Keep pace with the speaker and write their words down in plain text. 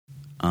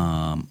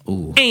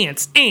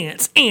Ants.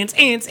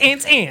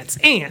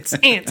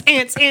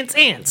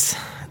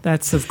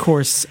 That's, of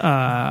course,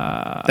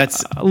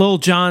 That's Lil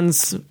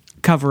Jon's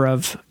cover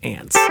of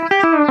Ants.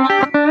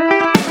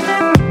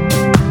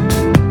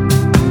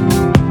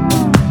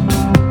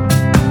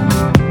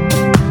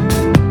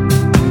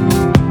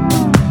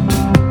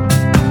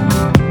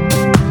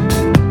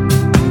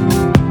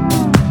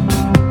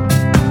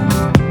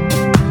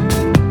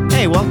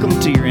 welcome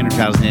to Your Inner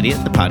Child is an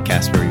Idiot, the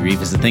podcast where we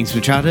revisit things from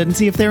childhood and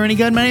see if they're any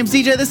good. My name's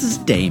DJ. This is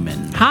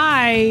Damon.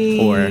 Hi.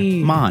 Or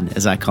Mon,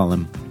 as I call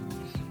him.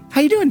 How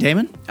you doing,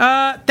 Damon?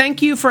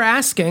 Thank you for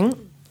asking.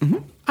 Mm-hmm.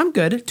 I'm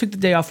good. Took the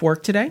day off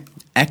work today.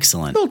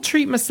 Excellent. Little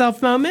treat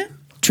myself moment.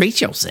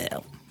 Treat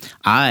yourself.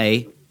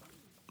 I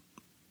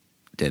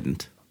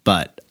didn't,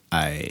 but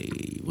I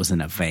was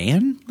in a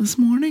van this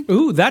morning.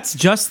 Ooh, that's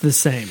just the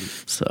same.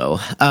 So,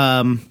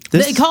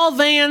 they call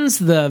vans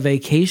the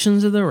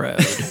vacations of the road.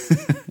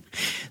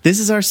 This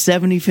is our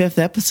 75th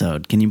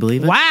episode. Can you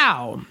believe it?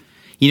 Wow.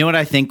 You know what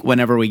I think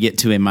whenever we get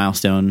to a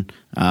milestone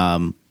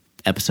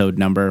episode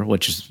number,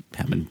 which has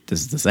happened,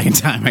 this is the second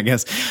time, I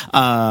guess,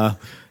 I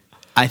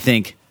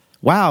think,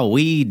 wow,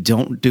 we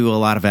don't do a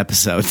lot of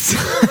episodes.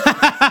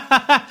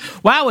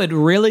 Wow, it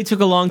really took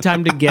a long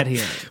time to get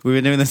here. We've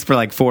been doing this for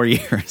like 4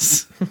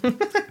 years.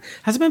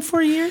 Has it been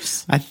 4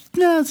 years?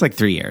 No, it's like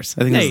 3 years.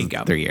 I think there this you is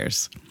go. 3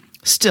 years.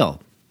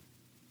 Still.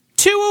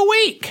 2 a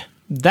week.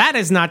 That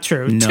is not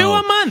true. No. 2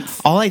 a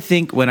month. All I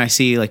think when I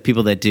see like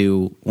people that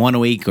do 1 a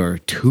week or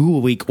 2 a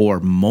week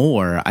or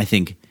more, I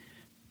think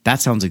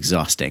that sounds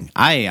exhausting.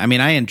 I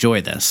mean, I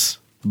enjoy this,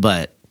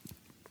 but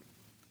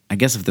I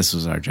guess if this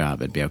was our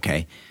job, it'd be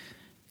okay.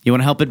 You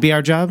want to help it be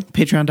our job?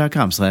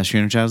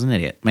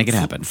 Patreon.com/YourInnerChildIsAnIdiot. Make it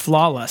happen.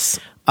 Flawless.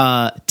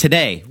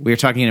 Today, we're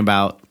talking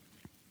about,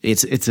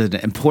 it's an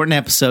important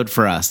episode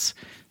for us,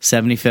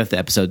 75th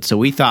episode. So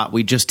we thought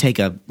we'd just take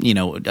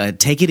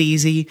take it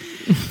easy,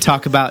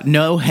 talk about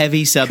no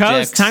heavy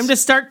subjects. Coast. Time to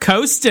start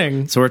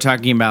coasting. So we're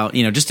talking about,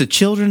 just a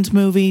children's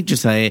movie,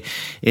 it's a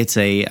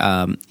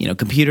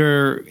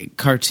computer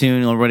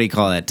cartoon, or what do you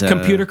call it?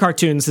 Computer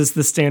cartoons is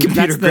the standard.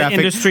 Computer That's the graphic.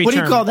 industry What do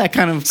term. you call that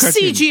kind of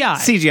cartoon? CGI.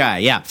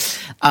 CGI, yeah.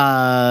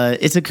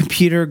 It's a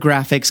computer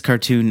graphics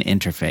cartoon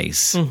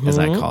interface, as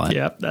I call it.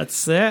 Yep,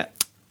 that's it.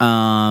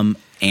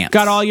 Ants.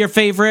 Got all your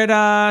favorite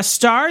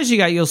stars. You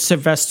got your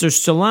Sylvester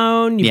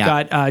Stallone. You've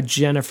got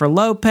Jennifer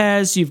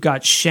Lopez. You've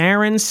got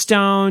Sharon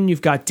Stone.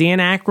 You've got Dan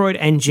Aykroyd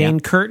and Jane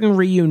Curtin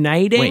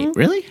reuniting. Wait,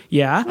 really?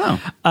 Yeah.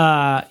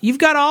 Oh. You've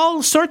got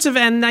all sorts of,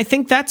 and I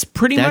think that's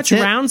pretty much That's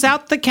it. rounds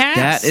out the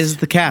cast. That is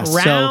the cast.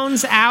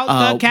 Rounds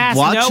out the cast.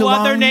 watch No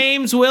along- other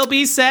names will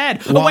be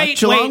said.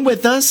 Watch along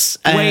with us.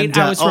 Wait,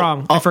 I was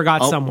wrong. I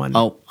forgot someone.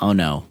 Oh,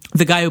 no.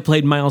 The guy who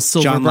played Miles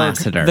Silverberg. John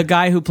Lasseter. The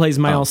guy who plays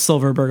Miles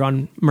Silverberg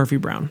on Murphy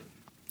Brown.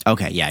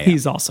 Okay, yeah.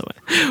 He's also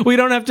in. We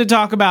don't have to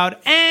talk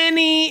about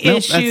any Nope,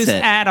 issues that's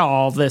it. at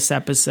all this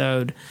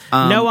episode.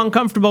 No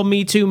uncomfortable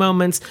Me Too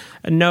moments.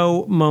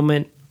 No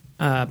moment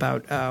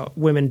about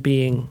women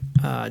being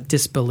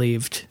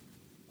disbelieved.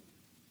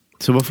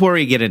 So before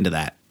we get into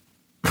that,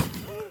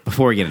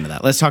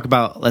 let's talk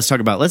about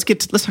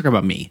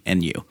me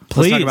and you.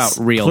 Please, let's talk about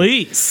real.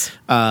 Please.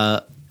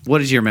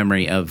 What is your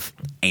memory of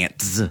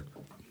ants?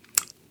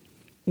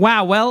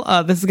 Wow.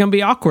 Well, this is going to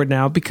be awkward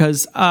now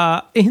because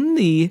in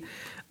the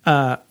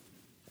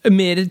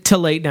mid to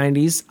late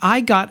 90s,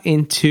 I got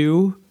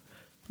into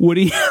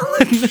Woody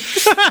Allen.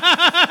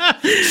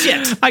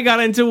 Shit. I got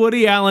into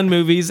Woody Allen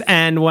movies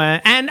and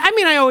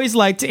I always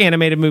liked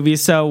animated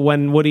movies. So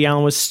when Woody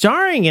Allen was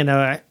starring in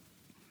a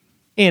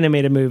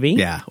animated movie,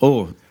 Yeah.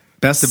 Oh,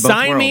 best of both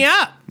worlds. sign me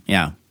up.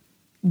 Yeah.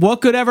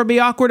 What could ever be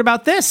awkward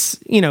about this,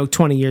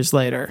 20 years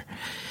later?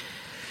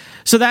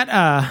 So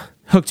that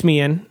hooked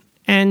me in.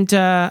 And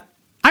I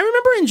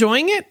remember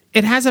enjoying it.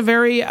 It has a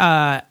very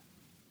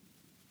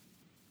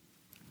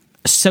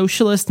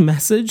socialist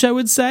message, I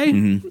would say,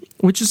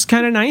 which is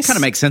kind of nice. Kind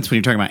of makes sense when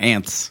you're talking about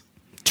ants.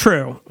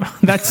 True.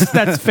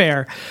 That's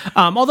fair.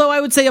 Although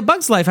I would say A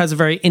Bug's Life has a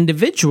very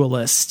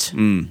individualist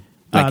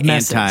Like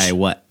message.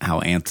 how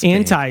ants behave.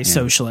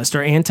 Anti-socialist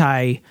or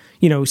anti,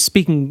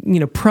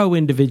 speaking,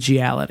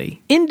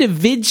 pro-individuality.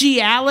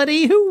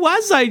 Individuality? Who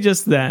was I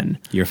just then?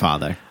 Your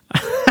father.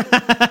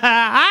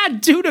 I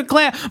do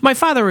declare. My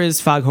father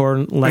is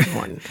Foghorn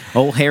Leghorn.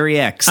 Oh, Harry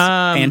X.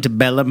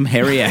 Antebellum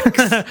Harry X.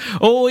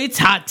 Oh, it's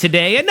hot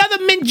today.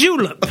 Another mint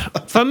julep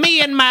for me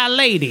and my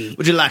lady.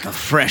 Would you like a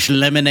fresh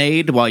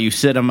lemonade while you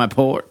sit on my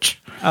porch?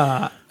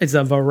 It's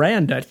a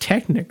veranda,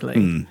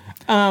 technically.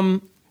 That's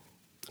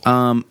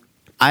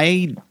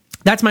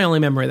my only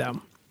memory,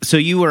 though. So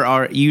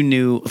you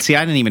knew. See, I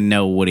didn't even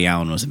know Woody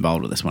Allen was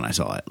involved with this when I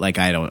saw it. Like,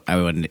 I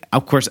wouldn't.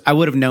 Of course, I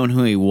would have known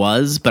who he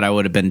was, but I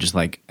would have been just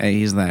like, hey,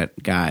 he's that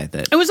guy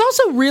that. It was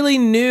also really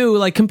new,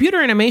 like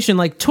computer animation,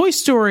 like Toy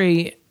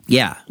Story.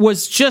 Yeah.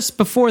 Was just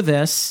before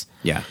this.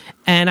 Yeah.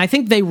 And I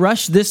think they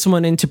rushed this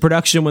one into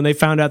production when they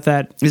found out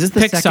that Is this the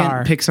Pixar.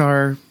 second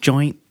Pixar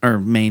joint or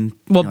main?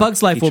 Well,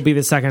 Bug's Life will be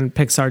the second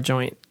Pixar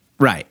joint.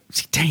 Right.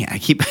 See, dang it, I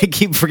keep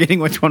forgetting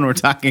which one we're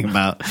talking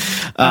about.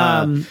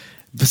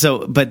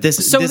 but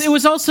this So it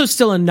was also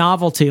still a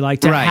novelty,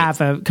 like to Right.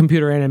 have a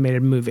computer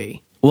animated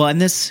movie. well, and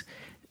this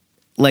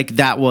like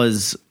that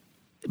was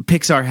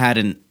Pixar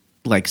hadn't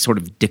like sort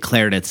of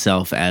declared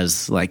itself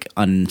as like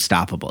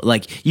unstoppable.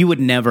 Like you would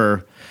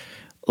never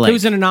like It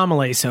was an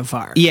anomaly so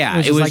far. Yeah,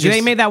 it it was like just-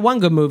 they made that one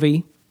good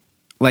movie.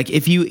 like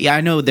if you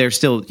I know they're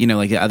still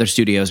like the other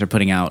studios are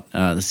putting out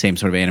the same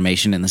sort of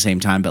animation in the same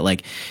time, but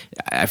like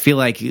I feel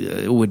like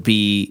it would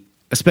be,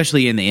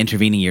 especially in the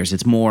intervening years,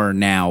 it's more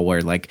now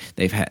where like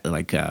they've had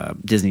like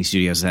Disney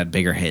Studios had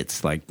bigger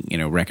hits like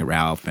Wreck-It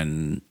Ralph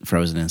and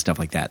Frozen and stuff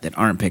like that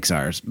aren't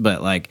Pixar's,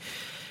 but like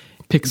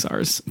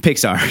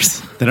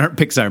Pixar's. that aren't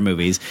Pixar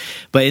movies.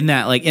 But in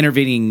that like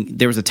intervening,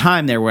 there was a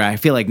time there where I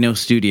feel like no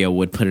studio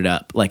would put it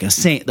up like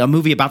a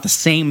movie about the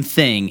same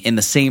thing in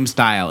the same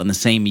style in the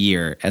same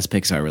year as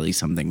Pixar released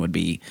something would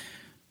be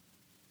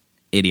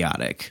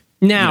idiotic.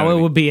 Now You know what I it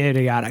mean? would be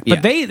idiotic. Yeah.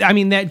 But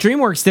that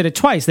DreamWorks did it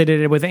twice. They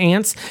did it with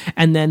Ants,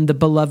 and then the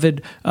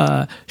beloved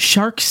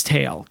Shark's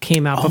Tale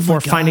came out Oh before my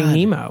Finding God.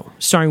 Nemo,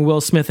 starring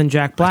Will Smith and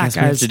Jack Black. guess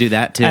we have to do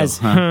that too, As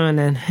huh? Han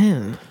and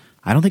him.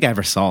 I don't think I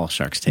ever saw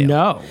Shark's Tale.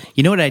 No.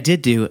 You know what I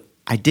did do?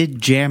 I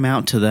did jam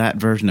out to that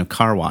version of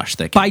Car Wash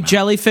that came By out.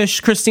 Jellyfish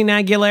Christina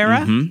Aguilera?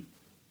 Mm-hmm.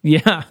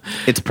 Yeah.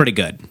 It's pretty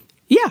good.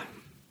 Yeah.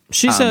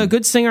 She's a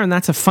good singer, and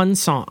that's a fun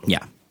song.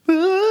 Yeah.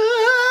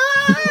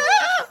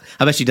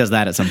 I bet she does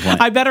that at some point.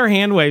 I bet her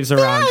hand waves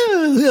around.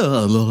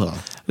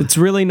 It's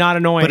really not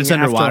annoying. But it's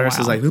after a underwater,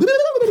 so while. it's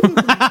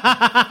like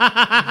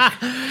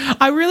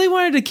I really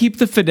wanted to keep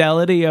the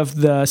fidelity of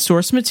the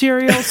source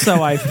material,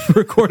 so I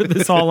recorded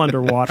this all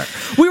underwater.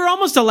 We were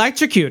almost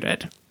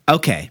electrocuted.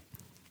 okay.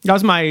 That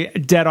was my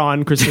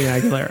dead-on Christina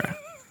Aguilera.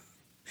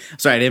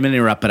 Sorry, I didn't mean to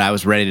interrupt, but I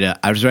was ready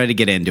to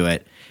get into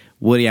it.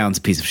 Woody Allen's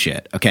a piece of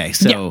shit. Okay,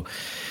 so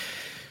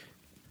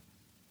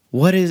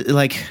what is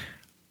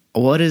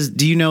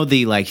do you know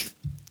the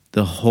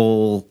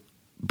whole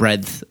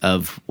breadth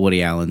of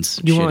Woody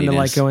Allen's You wanted to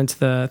shittiness? go into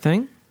the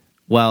thing?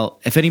 Well,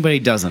 if anybody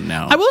doesn't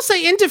know, I will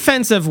say, in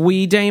defense of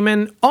Wee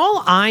Damon,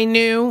 all I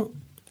knew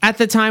at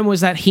the time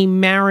was that he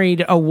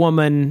married a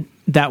woman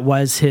that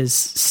was his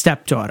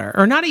stepdaughter.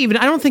 Or not even,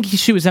 I don't think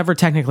she was ever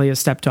technically his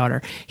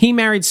stepdaughter. He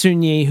married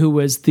Sun Yi, who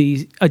was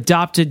the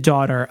adopted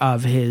daughter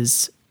of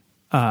his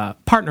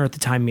partner at the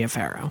time, Mia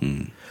Farrow,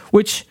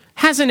 which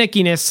has an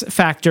ickiness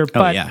factor.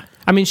 But, yeah.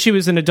 I mean, she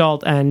was an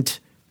adult and...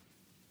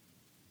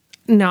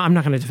 No, I'm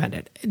not going to defend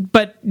it.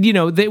 But,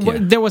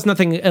 there was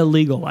nothing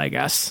illegal, I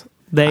guess.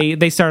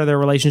 They started their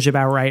relationship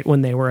outright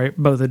when they were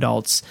both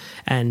adults,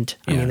 and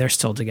I mean they're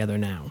still together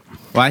now.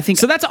 well, I think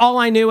So that's all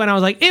I knew, and I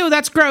was like, "Ew,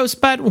 that's gross."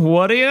 But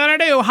what are you gonna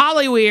do,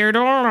 Holly weird?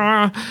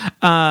 Well,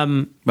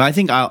 I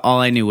think all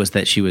I knew was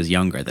that she was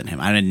younger than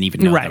him. I didn't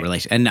even know Right. that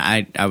relation, and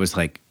I was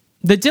like,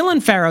 The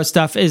Dylan Farrow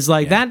stuff is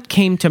like that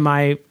came to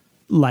my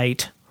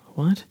light.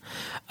 What?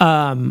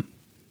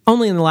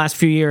 Only in the last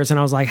few years, and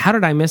I was like, "How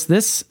did I miss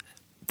this?"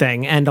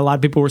 thing? And a lot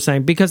of people were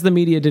saying because the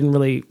media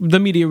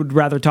would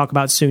rather talk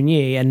about Sun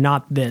Yi and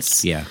not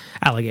this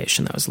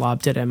allegation that was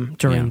lobbed at him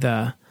during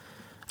I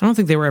don't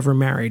think they were ever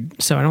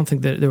married, so I don't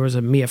think that there was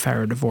a Mia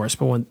Farrow divorce,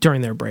 but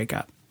during their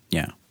breakup.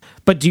 yeah.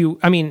 But he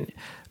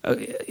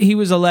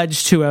was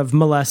alleged to have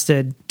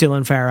molested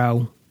Dylan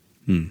Farrow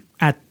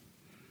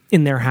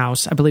in their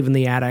house, I believe in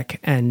the attic,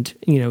 and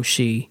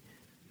she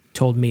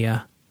told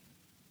Mia,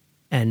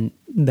 and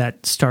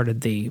that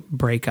started the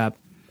breakup.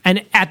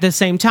 And at the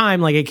same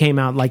time, like it came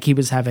out like he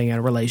was having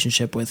a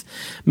relationship with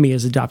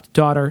Mia's adopted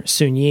daughter,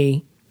 Sun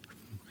Yi.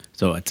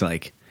 So it's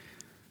like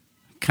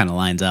kind of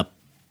lines up.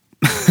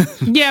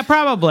 Yeah,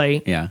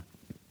 probably. Yeah.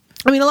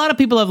 I mean, a lot of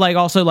people have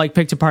also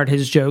picked apart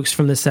his jokes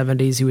from the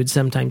 70s. He would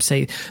sometimes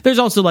say there's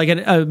also like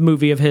a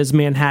movie of his,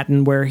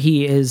 Manhattan, where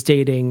he is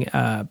dating,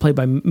 played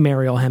by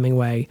Mariel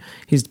Hemingway.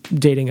 He's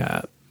dating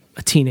a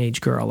teenage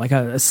girl, like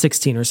a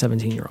 16 or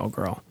 17-year-old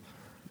girl.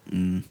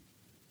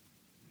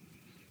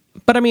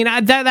 But I mean,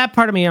 that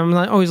part of me, I'm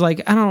always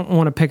like, I don't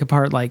want to pick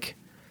apart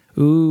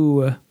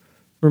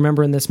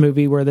remember in this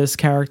movie where this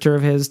character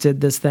of his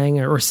did this thing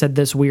or said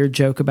this weird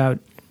joke about.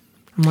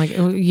 I'm like,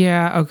 oh,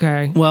 yeah,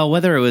 okay. Well,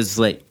 whether it was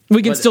like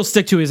We can still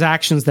stick to his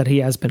actions that he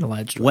has been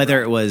alleged with.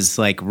 whether it was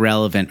like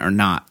relevant or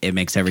not, it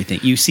makes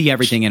everything. You see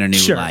everything in a new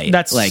Sure, light.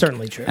 that's Like,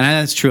 certainly true. and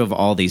that's true of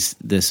all this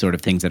sort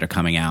of things that are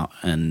coming out.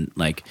 And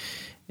like,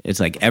 it's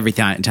like every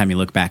time you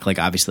look back, like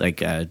obviously,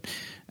 like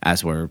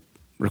as we're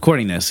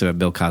recording this,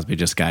 Bill Cosby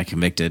just got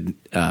convicted. We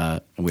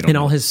don't And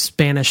know. all his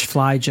Spanish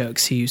fly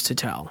jokes he used to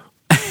tell.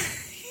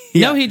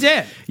 No, he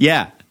did.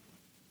 Yeah,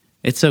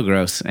 it's so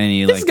gross. And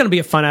you This is going to be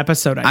a fun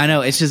episode. I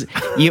know, it's just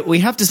we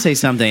have to say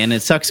something, and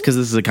it sucks because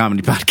this is a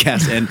comedy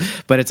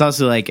podcast, but it's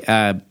also like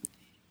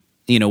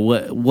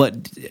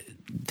what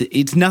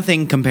it's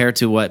nothing compared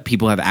to what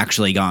people have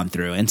actually gone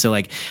through, and so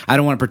like I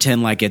don't want to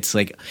pretend like it's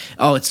like,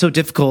 oh, it's so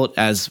difficult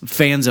as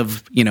fans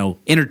of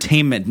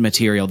entertainment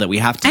material that we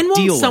have to And won't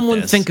deal someone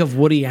with this. think of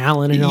Woody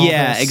Allen and all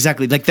Yeah, this?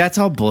 exactly. Like that's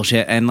all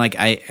bullshit, and like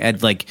I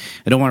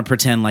don't want to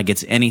pretend like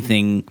it's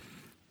anything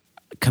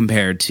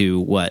compared to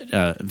what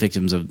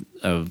victims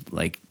of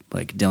like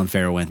like Dylan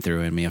Farrow went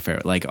through and Mia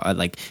Farrow. Like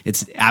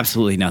it's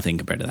absolutely nothing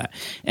compared to that.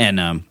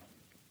 And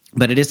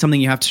but it is something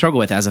you have to struggle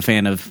with as a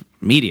fan of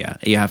media.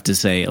 You have to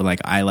say,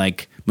 like, I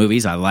like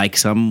movies, I like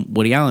some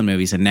Woody Allen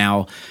movies, and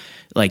now,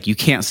 like, you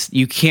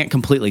can't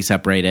completely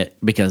separate it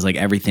because, like,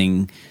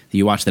 everything that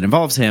you watch that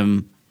involves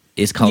him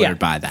is colored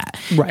by that,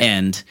 right?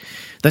 And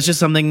that's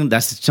something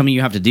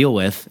you have to deal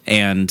with,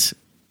 and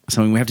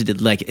something we have to do.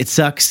 Like, it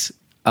sucks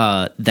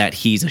that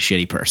he's a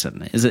shitty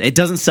person. It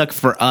doesn't suck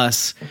for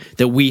us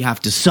that we have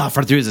to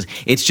suffer through this.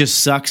 It just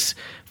sucks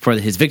for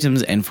his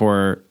victims and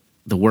for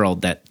the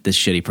world that this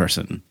shitty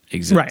person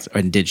exists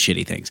and did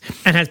shitty things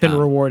and has been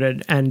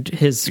rewarded, and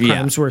his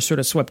crimes were sort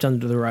of swept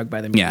under the rug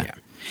by the media. Yeah.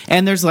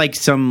 And there's like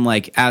some,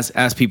 like,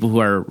 as people who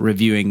are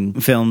reviewing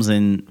films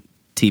and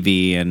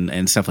TV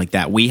and stuff like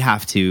that, we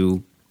have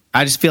to,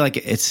 I just feel like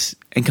it's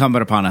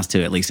incumbent upon us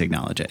to at least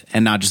acknowledge it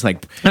and not just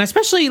like, and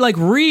especially like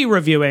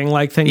re-reviewing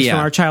like things from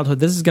our childhood.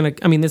 This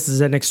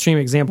is an extreme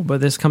example,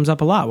 but this comes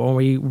up a lot when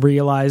we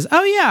realize,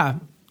 oh yeah,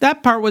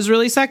 that part was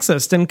really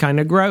sexist and kind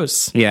of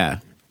gross. Yeah.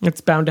 It's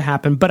bound to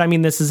happen. But I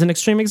mean, this is an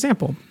extreme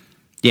example.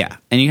 Yeah.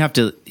 And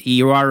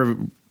you are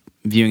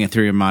viewing it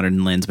through your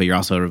modern lens, but you're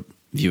also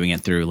viewing it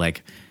through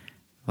like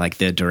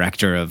the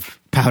director of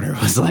Powder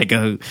was like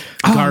a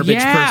garbage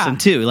person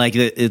too. Like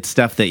it's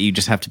stuff that you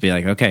just have to be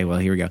like, okay, well,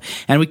 here we go.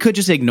 And we could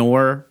just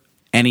ignore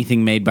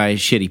anything made by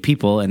shitty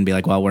people and be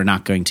like, well, we're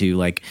not going to,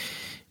 like,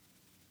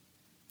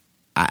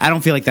 I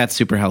don't feel like that's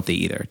super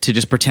healthy either, to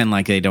just pretend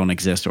like they don't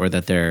exist or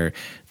that their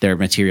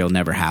material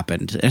never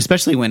happened,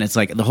 especially when it's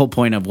like the whole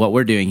point of what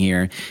we're doing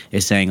here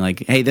is saying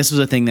like, hey, this was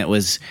a thing that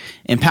was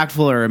impactful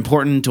or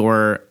important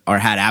or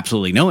had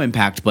absolutely no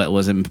impact, but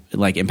was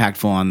like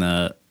impactful on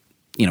the,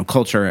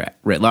 culture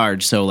writ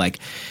large. So like,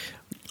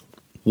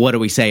 what do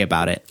we say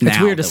about it? It's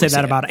weird to say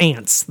that about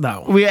ants,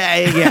 though.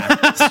 Yeah,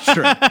 it's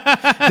true.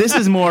 This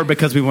is more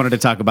because we wanted to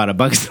talk about A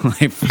Bug's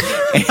Life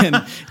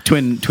and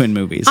twin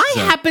movies. I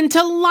happen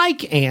to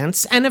like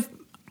ants, and if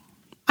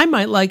I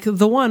might like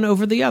the one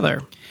over the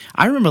other.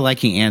 I remember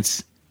liking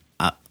Ants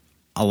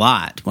a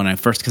lot when I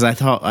first, because I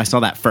thought I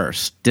saw that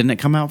first. Didn't it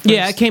come out first?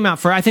 Yeah, it came out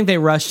first. I think they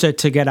rushed it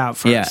to get out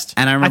first. Yeah,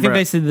 and I remember,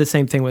 think they did the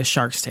same thing with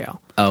Shark's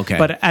Tale. Okay,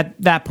 but at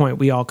that point,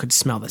 we all could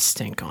smell the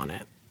stink on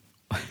it.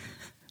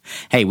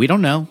 Hey, we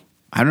don't know.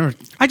 I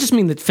just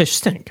mean that fish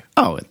stink.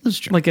 Oh, that's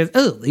true. Like,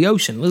 the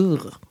ocean.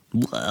 Ugh.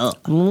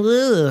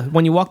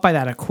 When you walk by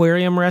that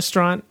aquarium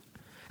restaurant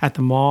at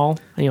the mall,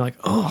 and you're like,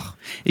 oh.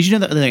 Did you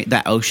know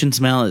that ocean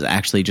smell is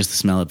actually just the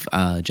smell of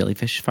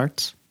jellyfish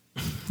farts?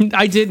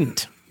 I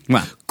didn't.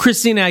 Well,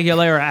 Christina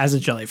Aguilera as a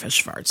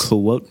jellyfish farts.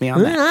 Quote me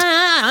on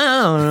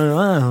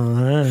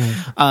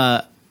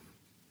that.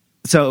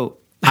 So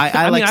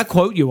I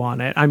quote you on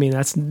it. I mean,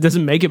 that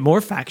doesn't make it more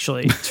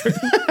factually true.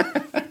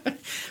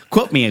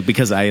 Quote me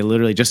because I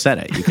literally just said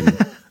it.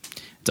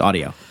 It's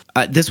audio.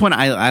 This one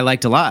I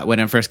liked a lot when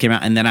it first came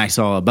out, and then I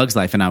saw A Bug's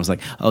Life, and I was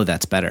like, oh,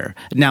 that's better.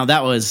 Now,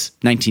 that was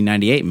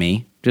 1998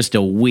 me, just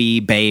a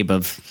wee babe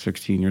of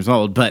 16 years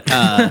old, but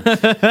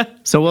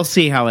so we'll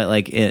see how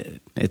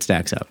it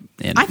stacks up.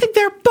 I think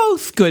they're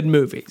both good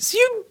movies.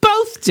 You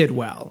both did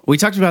well. We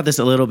talked about this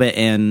a little bit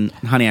in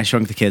Honey, I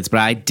Shrunk the Kids, but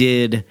I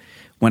did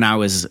when I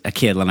was a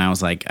kid, when I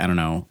was like, I don't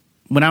know,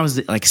 when I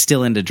was like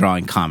still into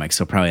drawing comics,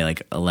 so probably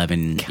like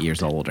 11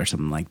 years old or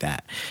something like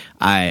that,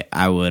 I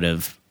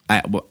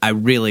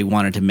really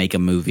wanted to make a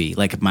movie.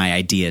 Like my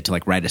idea to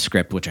like write a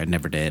script, which I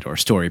never did, or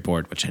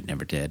storyboard, which I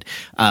never did,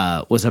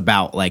 was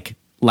about like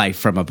life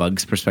from a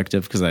bug's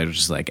perspective, because I was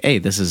just like, hey,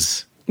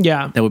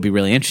 that would be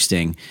really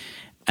interesting.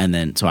 And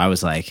then so I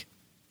was like,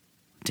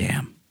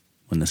 damn,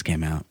 when this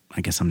came out, I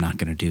guess I'm not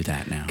going to do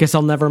that now. Guess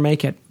I'll never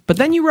make it. But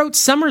then you wrote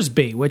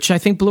Summersby, which I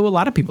think blew a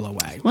lot of people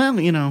away. Well,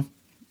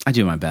 I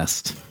do my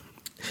best.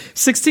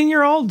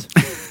 16-year-old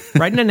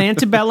writing an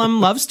antebellum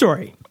love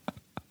story.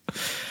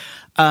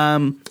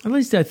 At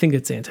least I think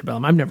it's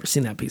antebellum. I've never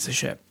seen that piece of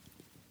shit.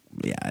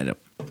 Yeah, I don't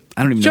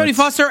even know. Jodie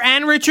Foster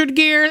and Richard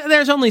Gere.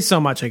 There's only so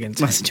much I can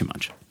say. That's too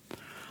much.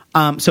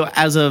 So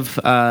as of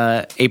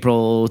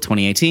April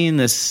 2018,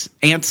 this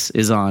Ants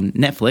is on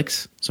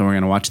Netflix, so we're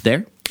going to watch it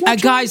there.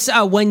 Guys,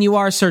 when you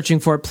are searching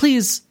for it,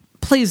 please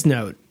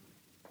note,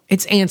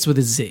 it's Ants with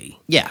a Z.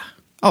 Yeah.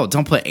 Oh,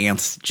 don't put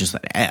Ants, just an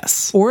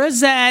S. Or a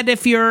Z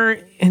if you're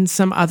in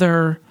some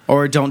other...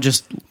 Or don't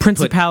just...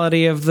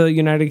 Principality of the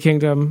United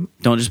Kingdom.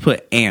 Don't just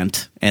put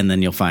Ant, and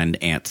then you'll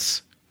find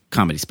Ant's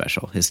comedy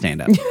special, his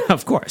stand-up.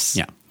 Of course.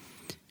 Yeah.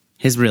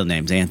 His real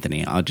name's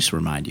Anthony. I'll just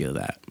remind you of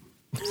that.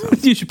 So.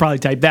 You should probably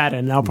type that in,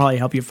 and I'll probably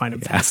help you find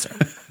him faster.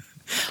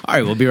 All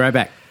right, we'll be right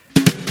back.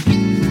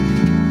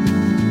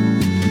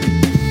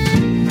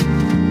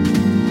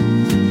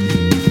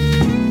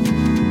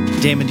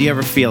 Damon, do you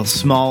ever feel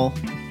small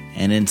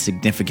and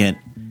insignificant,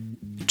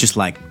 just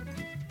like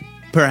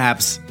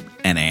perhaps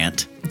an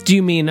ant? Do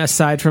you mean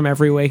aside from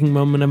every waking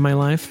moment of my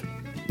life?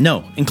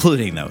 No,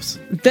 including those.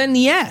 Then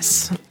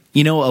yes.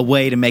 You know a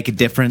way to make a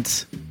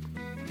difference?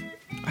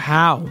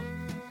 How?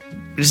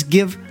 Just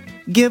give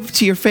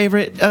to your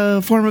favorite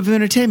form of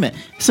entertainment.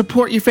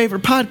 Support your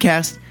favorite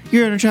podcast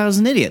your inner child is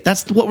an idiot.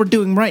 That's what we're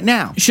doing right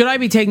now. Should I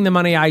be taking the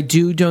money I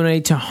do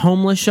donate to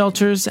homeless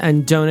shelters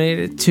and donate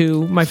it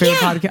to my favorite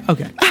podcast?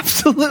 Okay.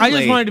 Absolutely. I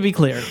just wanted to be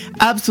clear.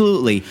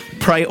 Absolutely.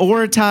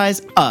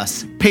 Prioritize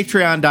us.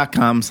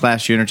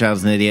 Patreon.com/your inner child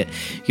is an idiot.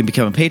 You can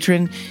become a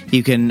patron.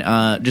 You can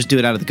just do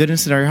it out of the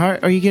goodness in your heart,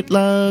 or you get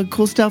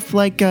cool stuff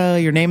like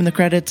your name in the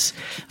credits.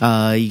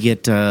 You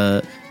get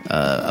a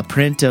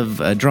print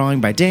of a drawing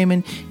by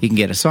Damon. You can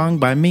get a song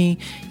by me.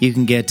 You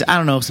can get, I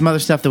don't know, some other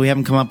stuff that we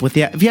haven't come up with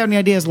yet. If you have any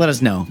ideas, let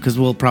us know, because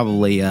we'll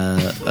probably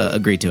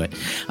agree to it.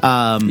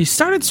 You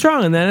started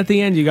strong, and then at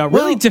the end you got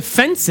really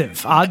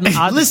defensive.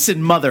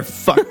 Listen,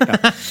 motherfucker.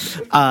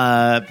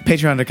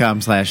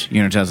 Patreon.com/your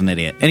inner child is an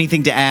idiot.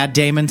 Anything to add,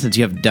 Damon, since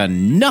you have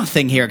done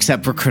nothing here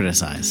except for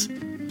criticize?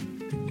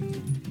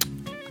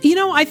 You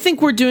know, I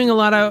think we're doing a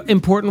lot of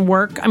important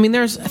work. I mean,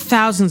 there's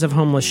thousands of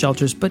homeless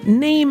shelters, but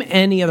name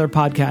any other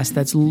podcast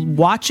that's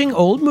watching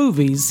old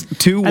movies.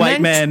 Two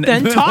white men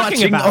then talking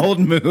watching about old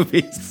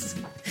movies.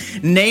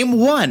 Name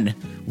one.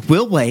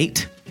 We'll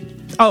wait.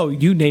 Oh,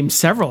 you named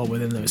several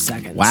within those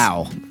seconds.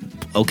 Wow.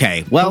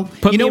 Okay. Well,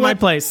 Put you know me in my what?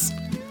 place.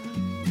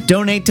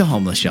 Donate to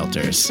homeless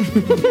shelters.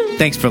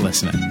 Thanks for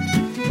listening.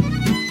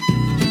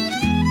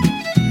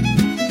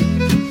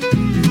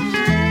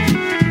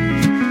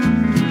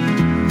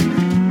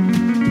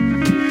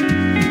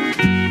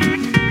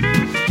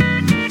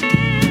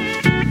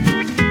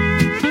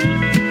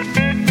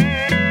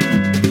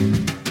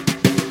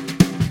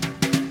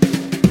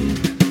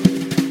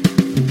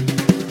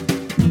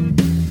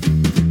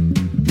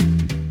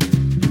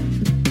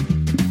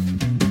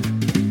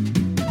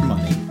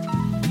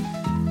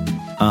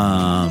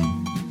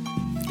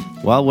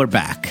 Well, we're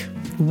back.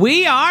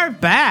 We are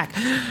back.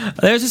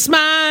 There's a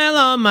smile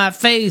on my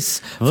face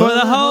for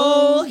the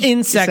whole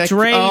insect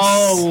race.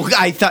 Oh,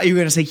 I thought you were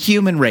going to say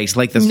human race,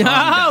 like the song No,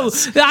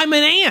 does. I'm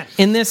an ant.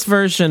 In this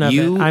version of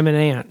You it, I'm an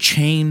ant.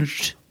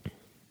 changed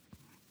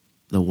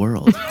the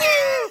world.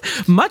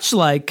 Much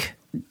like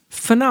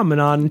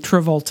Phenomenon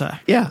Travolta.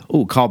 Yeah.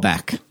 Ooh,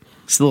 callback.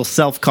 It's a little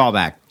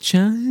self-callback.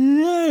 Change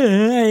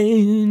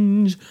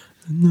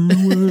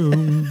the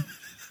world.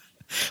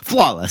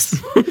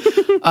 Flawless.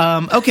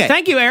 Okay.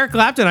 Thank you, Eric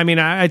Clapton. I mean,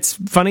 it's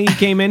funny you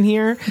came in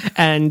here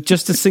and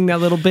just to sing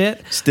that little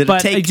bit. Did a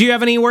But take. do you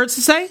have any words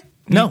to say?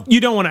 No. You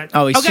don't want to.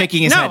 Oh, he's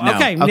shaking his head no.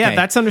 Okay. Okay. Yeah,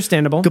 that's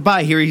understandable.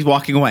 Goodbye. Here he's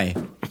walking away.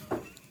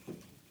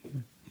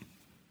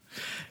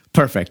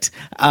 Perfect.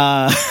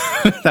 That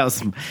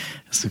was a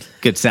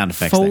good sound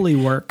effects. Foley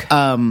work.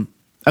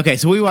 Okay,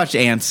 so we watched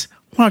Ants.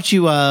 Why don't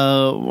you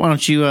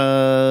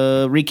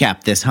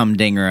recap this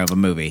humdinger of a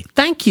movie?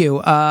 Thank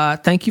you.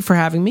 Thank you for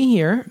having me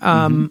here.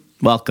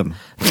 Welcome.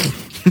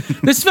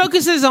 This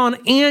focuses on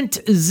Ant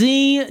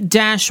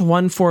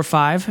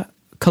Z-145,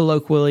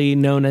 colloquially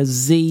known as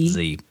Z.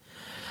 Z.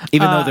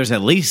 Even though there's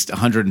at least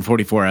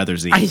 144 other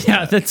Z's.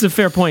 Yeah, that's a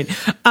fair point.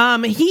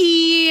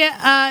 He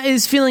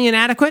is feeling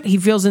inadequate. He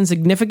feels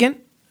insignificant.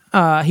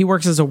 He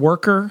works as a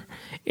worker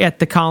at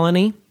the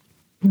colony.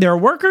 There are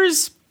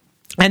workers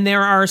and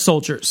there are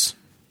soldiers.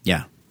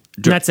 Yeah.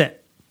 That's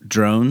it.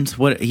 Drones?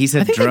 What he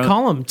said? I think they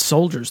call them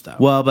soldiers, though.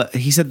 Well, but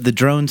he said the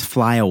drones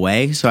fly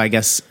away, so I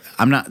guess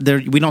I'm not there.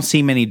 We don't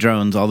see many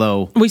drones,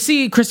 although we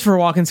see Christopher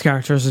Walken's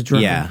character as a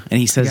drone. yeah, and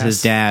he says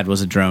his dad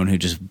was a drone who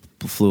just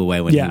flew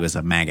away when he was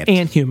a maggot.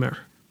 Ant humor.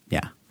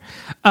 Yeah,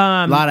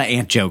 a lot of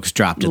ant jokes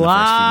dropped in the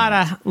first few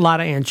minutes.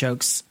 Lot of ant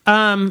jokes.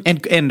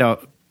 And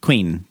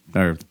Queen,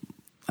 or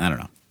I don't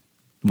know,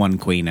 one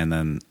Queen and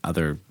then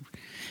other.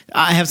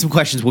 I have some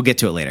questions. We'll get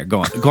to it later.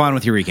 Go on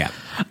with your recap.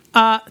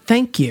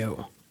 Thank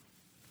you.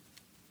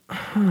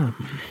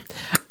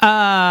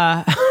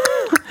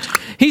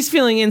 He's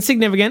feeling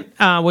insignificant,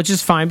 which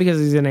is fine because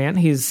he's an ant.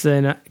 He's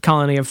in a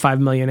colony of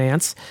 5 million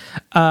ants.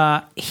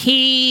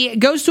 He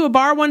goes to a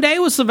bar one day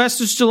with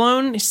Sylvester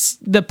Stallone.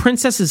 The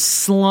princess is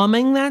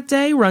slumming that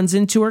day, runs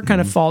into her,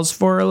 kind of falls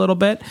for her a little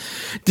bit,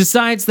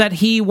 decides that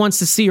he wants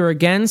to see her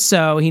again,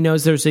 so he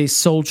knows there's a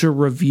soldier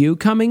review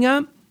coming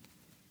up.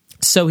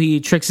 So he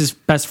tricks his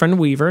best friend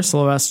Weaver,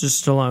 Sylvester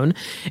Stallone,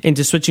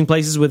 into switching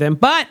places with him,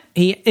 but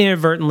he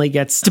inadvertently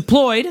gets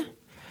deployed,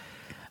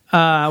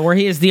 where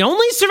he is the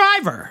only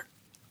survivor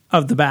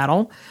of the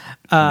battle.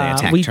 They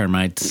attack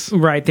termites.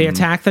 Right, they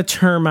attack the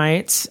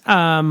termites.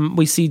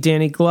 We see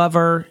Danny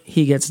Glover.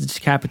 He gets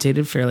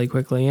decapitated fairly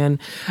quickly. And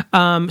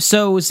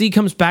so Z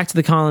comes back to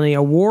the colony,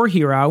 a war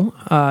hero.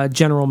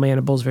 General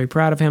Mandible very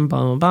proud of him,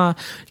 blah, blah, blah.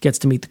 Gets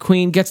to meet the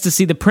queen, gets to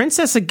see the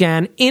princess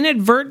again,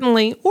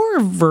 inadvertently or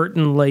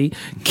advertently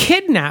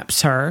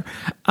kidnaps her,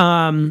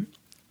 and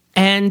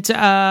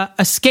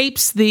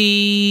escapes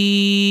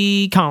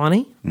the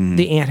colony,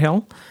 the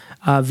anthill,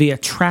 via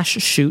trash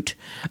chute.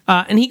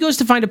 And he goes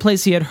to find a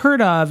place he had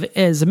heard of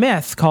as a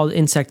myth called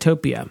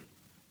Insectopia.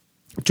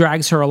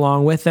 Drags her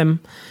along with him.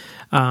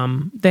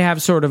 They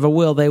have sort of a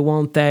will they,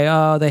 won't they?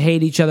 Oh, they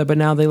hate each other, but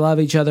now they love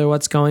each other.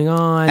 What's going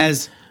on?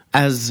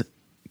 As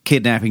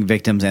kidnapping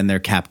victims and their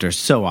captors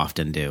so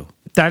often do.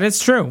 That is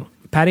true.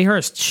 Patty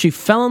Hearst. She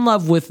fell in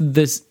love with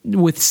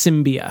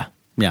Symbia.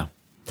 Yeah.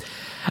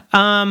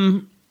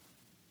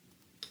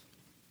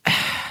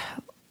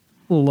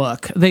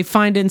 look, they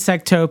find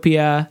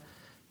Insectopia.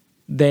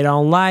 They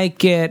don't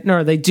like it,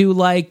 or they do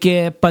like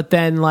it, but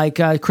then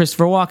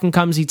Christopher Walken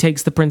comes, he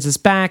takes the princess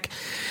back.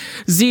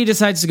 Z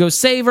decides to go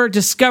save her,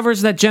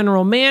 discovers that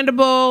General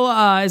Mandible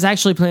is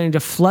actually planning to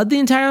flood the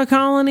entire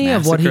colony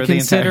of what he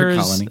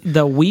considers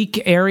the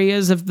weak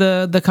areas of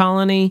the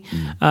colony.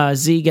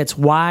 Z gets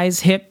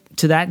wise, hip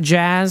to that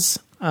jazz.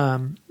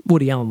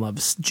 Woody Allen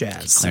loves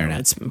jazz, so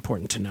it's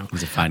important to know.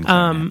 He's a fine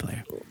clarinet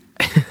player.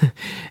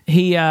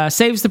 He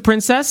saves the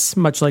princess,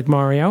 much like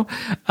Mario,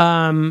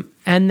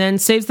 and then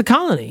saves the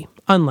colony,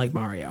 unlike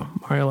Mario.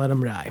 Mario let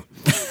him die.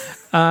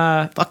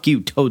 Fuck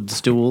you,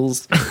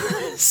 toadstools.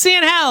 See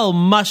in hell,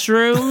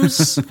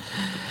 mushrooms.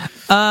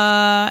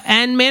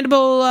 And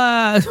Mandible,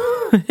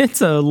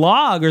 it's a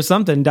log or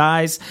something,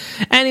 dies.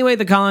 Anyway,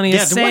 the colony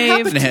is saved. What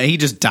happened to him? He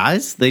just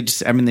dies? They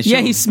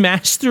he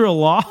smashed through a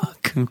log.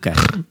 Okay.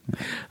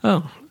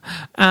 Oh.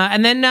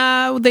 And then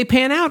they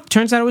pan out.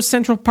 Turns out it was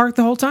Central Park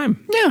the whole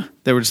time. Yeah.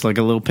 They were just like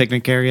a little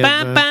picnic area. Those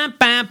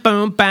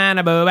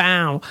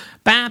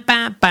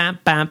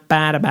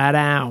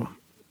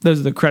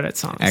are the credit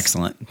songs.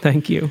 Excellent.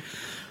 Thank you.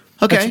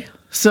 Okay.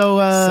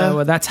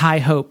 So that's High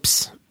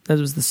Hopes. That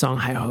was the song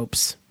High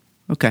Hopes.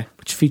 Okay.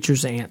 Which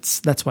features ants.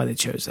 That's why they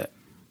chose it.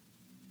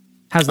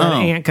 How's that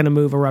ant going to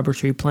move a rubber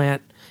tree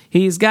plant?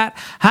 He's got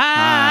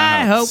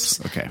high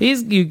hopes. Okay.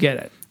 You get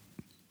it.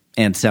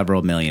 And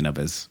several million of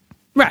his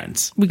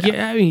friends.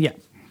 Yeah.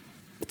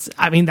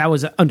 That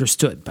was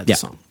understood by the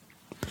song.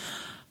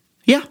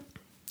 Yeah.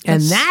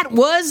 And that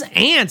was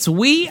Ants.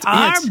 We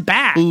are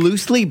back.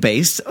 Loosely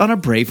based on A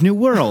Brave New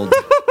World.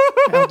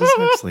 Aldous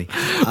Huxley.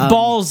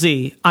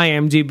 Ballsy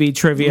IMDb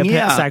trivia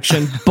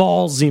section.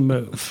 Ballsy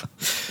move.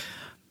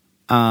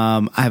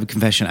 I have a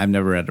confession. I've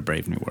never read A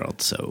Brave New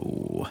World,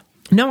 so...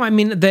 No,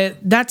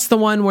 that's the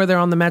one where they're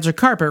on the magic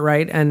carpet,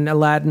 right? And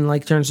Aladdin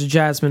turns to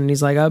Jasmine and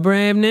he's like, "A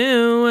brave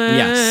new world."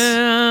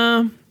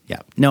 Yes. Yeah.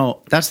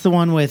 No, that's the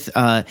one with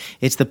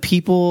it's the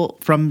people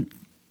from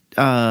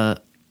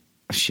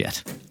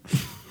shit.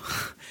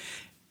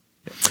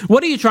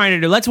 What are you trying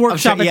to do? Let's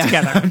workshop it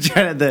together.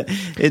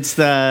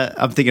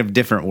 I'm thinking of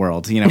different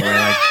worlds,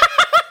 where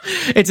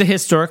it's a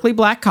historically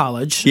black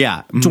college.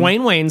 Yeah. Mm-hmm.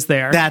 Dwayne Wayne's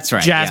there. That's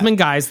right. Jasmine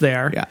Guy's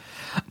there. Yeah.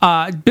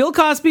 Bill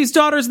Cosby's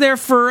daughter's there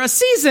for a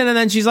season, and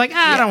then she's like,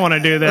 I don't want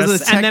to do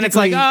this. And then it's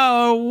like,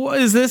 oh,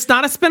 is this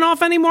not a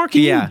spinoff anymore?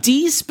 Can you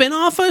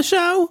de-spin-off a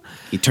show?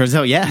 It turns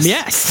out, yes.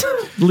 Yes.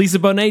 Lisa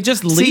Bonet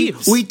just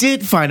leaves. We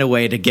did find a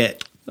way to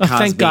get Cosby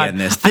thank God. in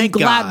this. I'm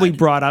glad we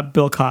brought up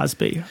Bill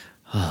Cosby.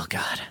 Oh,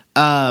 God.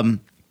 A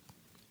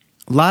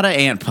lot of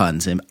ant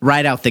puns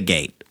right out the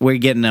gate. We're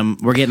getting them.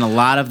 We're getting a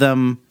lot of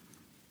them.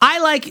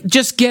 I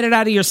just get it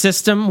out of your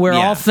system. We're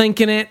all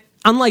thinking it.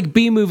 Unlike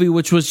B Movie,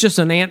 which was just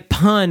an ant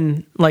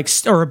pun,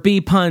 or a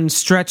B pun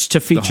stretched to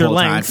feature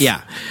length.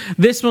 Yeah.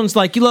 This one's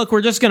look,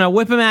 we're just going to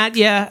whip them at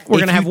you. We're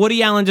going to have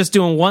Woody Allen just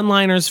doing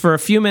one-liners for a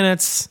few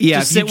minutes. Yeah,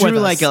 just if you sit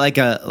drew with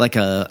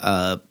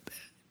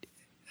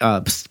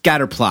a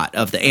scatter plot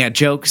of the ant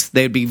jokes,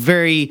 they'd be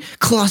very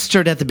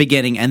clustered at the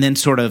beginning and then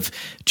sort of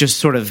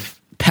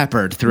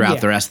peppered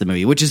throughout the rest of the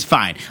movie, which is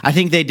fine. I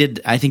think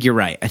you're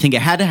right. I think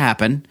it had to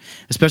happen,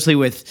 especially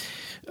with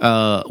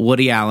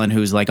Woody Allen,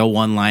 who's a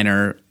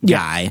one-liner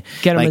guy.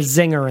 Get him a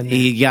zinger in there.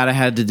 He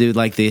had to do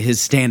his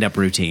stand-up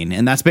routine,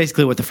 and that's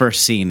basically what the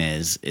first scene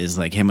is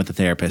him with the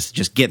therapist,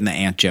 just getting the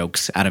ant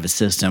jokes out of his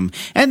system,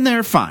 and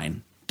they're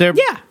fine. Some of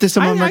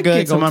them are good,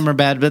 giggled. some of them are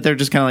bad, but they're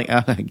just kind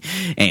of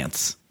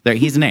ants.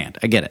 He's an ant.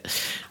 I get it.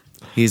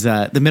 He's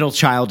the middle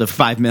child of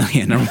 5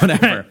 million or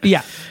whatever.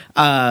 Yeah.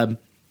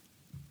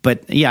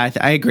 But yeah,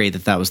 I agree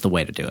that was the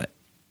way to do it.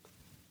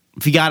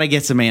 If you got to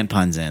get some ant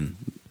puns in,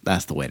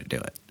 that's the way to do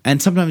it. And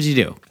sometimes you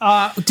do.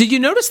 Did you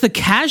notice the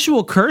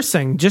casual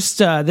cursing? Just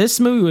this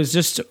movie was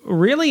just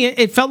really,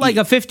 it felt like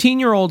a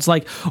 15-year-old's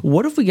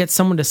what if we get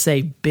someone to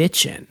say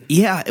bitchin'?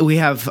 Yeah, we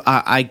have,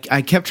 I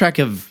kept track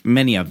of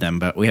many of them,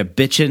 but we have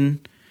bitchin'.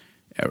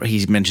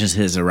 He mentions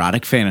his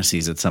erotic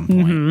fantasies at some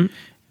point. Mm-hmm.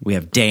 We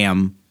have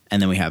damn,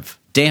 and then we have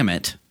damn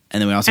it.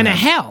 And then we also have a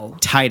hell.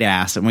 Tight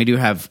ass. And we do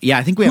have,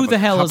 I think we have Who the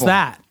hell is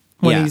that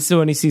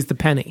when he sees the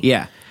penny?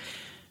 Yeah.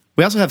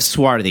 We also have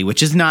swarthy,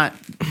 which is not...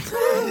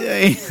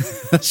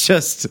 It's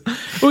just...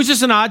 It was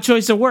just an odd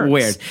choice of words.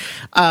 Weird.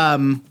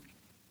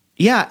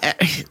 Yeah.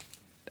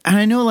 And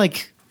I know,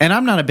 and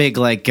I'm not a big,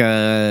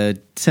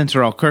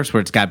 censor all curse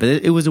words guy, but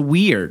it was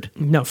weird.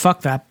 No,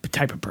 fuck that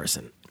type of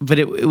person. But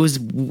it was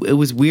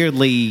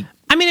weirdly...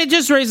 it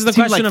just raises the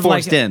question of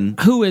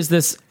who is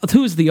this?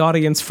 Who's the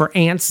audience for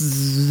ants?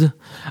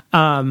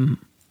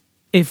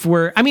 If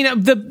we're,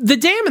 the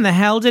damn and the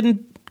hell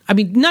didn't.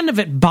 None of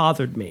it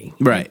bothered me,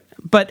 right?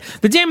 But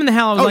the damn and the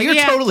hell, I was you're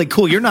totally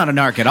cool. You're not a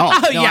narc at all.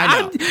 Oh no,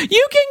 yeah,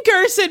 you can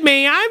curse at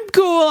me. I'm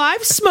cool.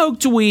 I've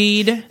smoked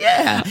weed.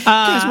 Yeah, you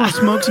guys want to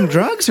smoke some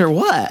drugs or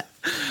what?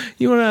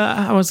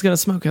 I was gonna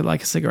smoke it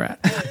like a cigarette.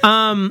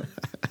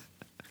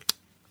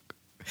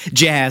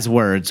 Jazz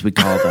words, we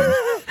call them.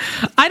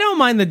 I don't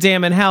mind the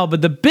damn and hell,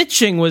 but the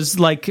bitching was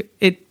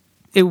it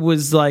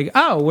was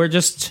oh, we're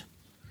just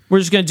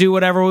gonna do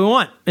whatever we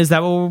want. Is that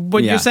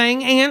what you're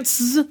saying,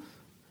 ants?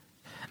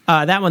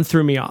 That one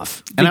threw me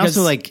off. And because-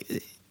 also,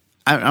 like,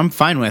 I'm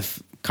fine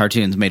with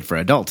cartoons made for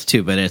adults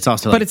too, but it's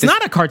also, like, but it's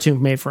not a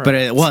cartoon made for. But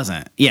adults. it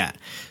wasn't. Yeah.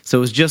 So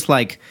it was just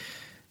like,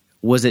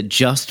 was it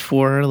just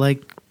for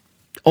like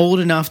old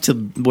enough to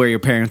where your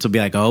parents would be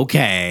like,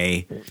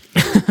 okay,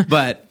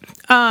 but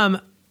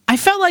I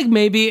felt like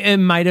maybe it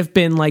might have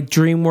been like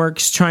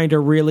DreamWorks trying to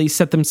really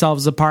set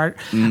themselves apart.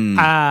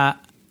 I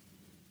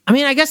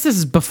mean, I guess this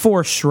is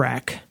before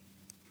Shrek,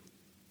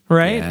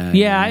 right?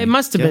 Yeah, it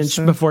must have been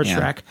so. before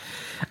Yeah.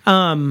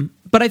 Shrek.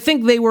 But I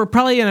think they were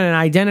probably in an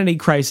identity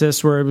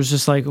crisis where it was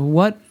just like,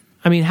 what?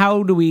 I mean,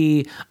 how do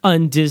we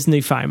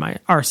un-Disneyfy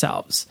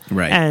ourselves?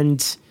 Right.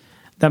 And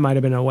that might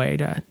have been a way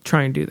to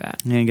try and do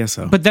that. yeah, I guess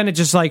so. But then it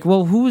just like,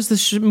 well, who is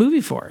this movie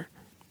for?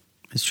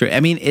 It's true. I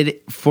mean,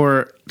 it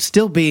for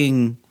still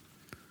being,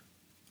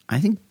 I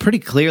think, pretty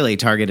clearly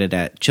targeted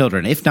at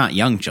children, if not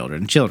young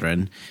children.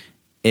 Children.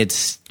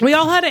 It's We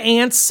all had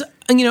ants,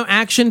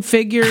 action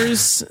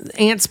figures,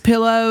 ants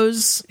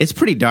pillows. it's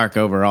pretty dark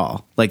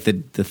overall. Like the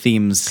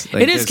themes.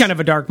 Like, It is kind of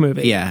a dark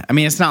movie. Yeah. I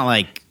mean, it's not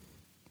like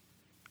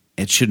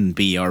it shouldn't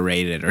be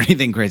R-rated or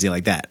anything crazy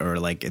like that, or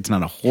like it's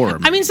not a horror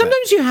movie. I mean,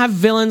 sometimes you have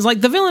villains,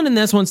 like the villain in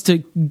this wants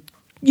to,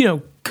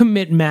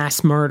 commit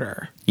mass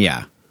murder.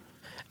 Yeah.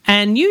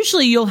 And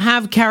usually you'll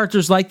have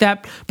characters like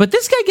that, but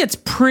this guy gets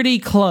pretty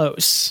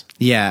close.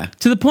 Yeah.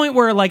 To the point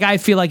where, like, I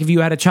feel like if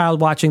you had a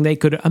child watching, they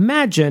could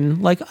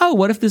imagine, like, oh,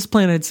 what if this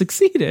plan had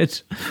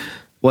succeeded?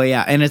 Well,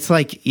 yeah, and it's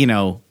like,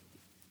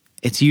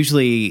 it's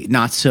usually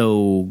not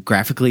so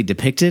graphically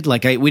depicted.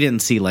 Like we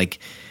didn't see like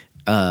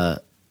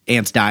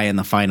ants die in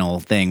the final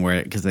thing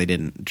because they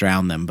didn't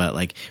drown them, but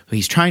like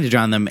he's trying to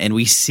drown them, and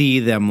we see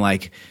them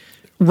like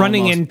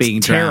Running almost in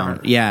being terror.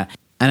 drowned. Yeah,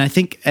 and I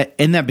think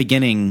in that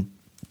beginning,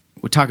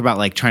 we talk about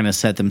like trying to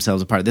set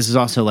themselves apart. This is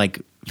also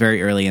like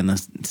very early in the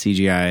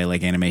CGI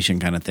like animation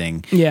kind of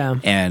thing. Yeah.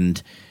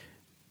 And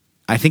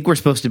I think we're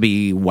supposed to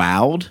be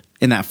wowed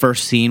in that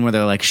first scene where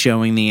they're like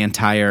showing the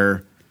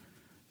entire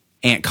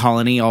ant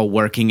colony all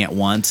working at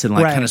once, and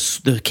like Right. kind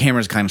of the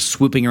camera's kind of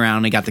swooping around.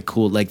 And they got the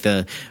cool like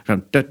the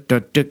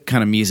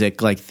kind of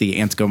music, like the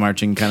ants go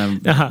marching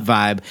kind of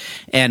vibe,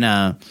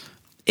 and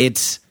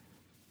it's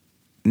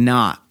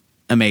not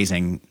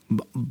amazing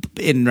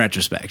in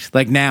retrospect.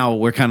 Like now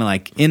we're kind of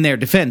like in their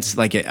defense,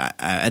 like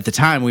at the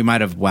time we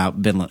might have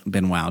been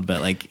wowed,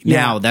 but like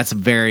now that's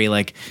very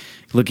like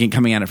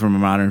coming at it from a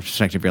modern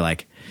perspective, you're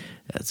like,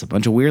 that's a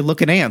bunch of weird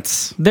looking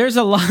ants. There's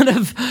a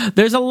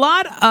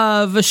lot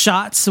of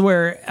shots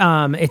where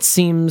it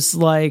seems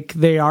like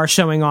they are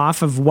showing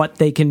off of what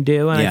they can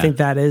do, and I Yeah. think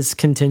that is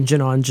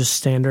contingent on just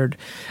standard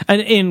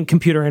and in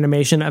computer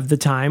animation of the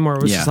time, where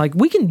it was just like,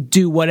 we can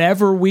do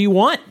whatever we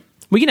want.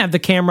 We can have the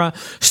camera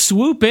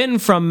swoop in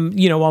from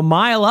a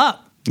mile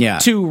up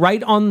to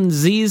right on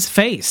Z's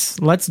face.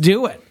 Let's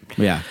do it.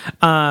 Yeah.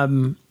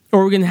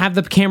 Or we can have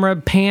the camera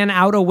pan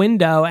out a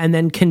window and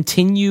then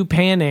continue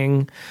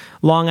panning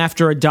long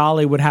after a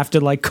dolly would have to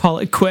like call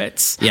it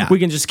quits. Yeah. We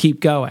can just keep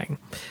going.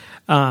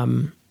 I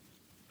mean,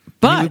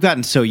 But we've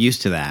gotten so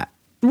used to that.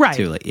 right.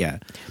 Too, like, yeah.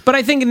 But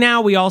I think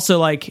now we also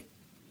like,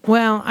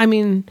 well, I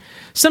mean,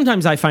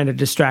 sometimes I find it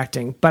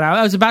distracting, but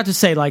I was about to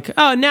say like,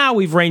 oh, now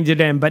we've reined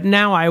it in, but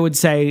now I would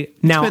say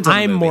now Depends on the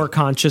I'm movie. more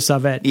conscious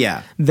of it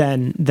Yeah.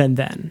 than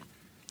then.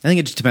 I think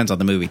it just depends on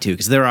the movie too,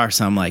 because there are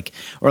some like,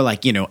 or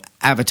like,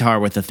 Avatar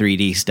with the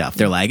 3D stuff.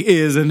 They're like,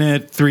 isn't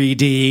it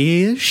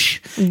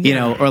 3D-ish?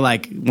 Or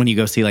like when you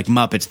go see like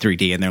Muppets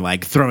 3D and they're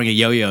like throwing a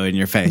yo-yo in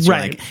your face. You're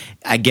Right. like,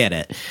 I get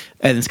it.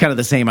 And it's kind of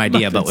the same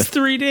idea, but It's with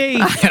 3D.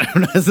 I don't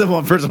know. That's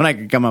the first one I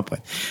could come up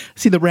with.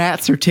 See, the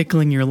rats are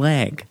tickling your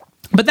leg.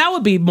 But that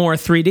would be more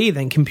 3D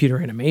than computer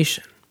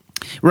animation.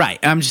 Right.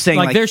 I'm just saying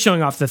Like like they're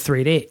showing off the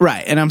 3D.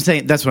 right. And I'm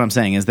saying, that's what I'm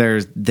saying is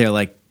they're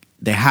like,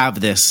 they have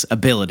this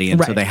ability,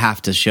 and so Right. they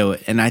have to show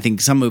it. And I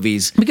think some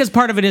movies, Because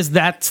part of it is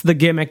that's the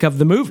gimmick of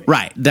the movie.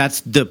 right, that's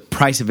the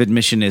price of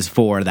admission is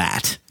for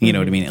that. You know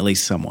what I mean? At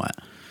least somewhat.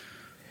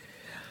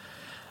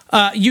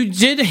 You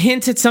did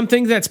hint at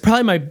something that's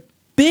probably my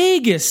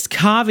biggest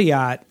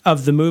caveat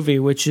of the movie,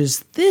 which is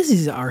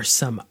these are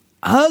some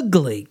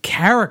ugly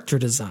character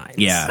designs.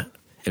 Yeah. it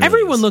really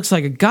Everyone is. looks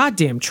like a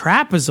goddamn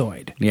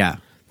trapezoid. Yeah.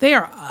 They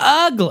are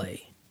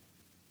ugly.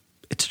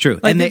 It's true.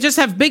 Like and they just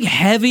have big,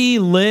 heavy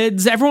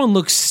lids. Everyone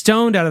looks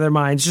stoned out of their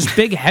minds. Just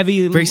big,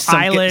 heavy very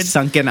eyelids.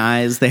 sunken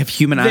eyes. They have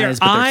human Their eyes.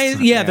 But eyes,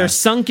 they're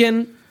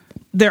sunken.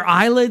 Their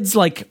eyelids,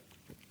 like,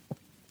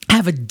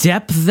 have a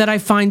depth that I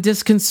find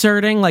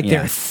disconcerting. Like Yeah.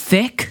 they're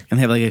thick, and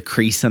they have like a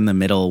crease in the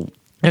middle.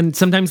 and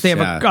sometimes they have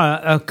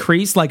a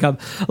crease, like a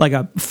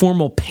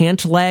formal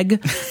pant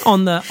leg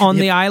on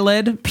the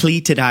eyelid.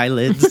 Pleated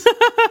eyelids.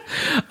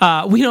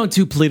 We don't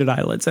do pleated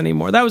eyelids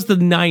anymore. That was the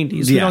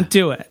 90s. We Yeah. don't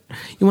do it.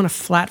 You want a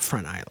flat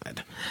front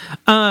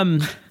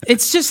eyelid.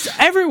 It's just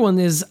everyone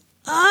is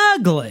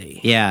ugly.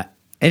 Yeah.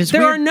 And it's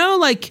There weird. are no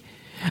like.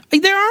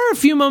 There are a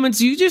few moments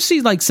you just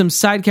see like some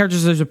side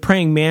characters. There's a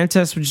praying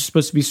mantis, which is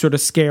supposed to be sort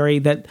of scary,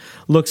 that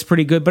looks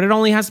pretty good, but it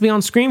only has to be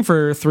on screen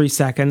for 3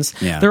 seconds.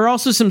 Yeah. There are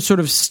also some sort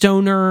of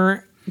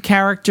stoner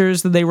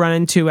characters that they run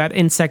into at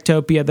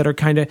Insectopia that are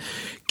kind of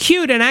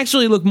cute and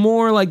actually look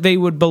more like they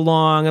would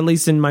belong, at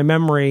least in my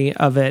memory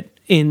of it,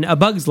 in A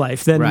Bug's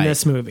Life than in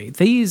this movie.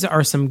 These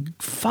are some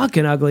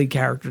fucking ugly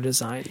character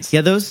designs. Yeah,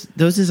 those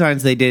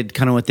designs, they did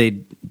kind of what they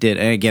did.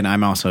 And again,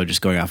 I'm also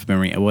just going off of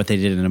memory of what they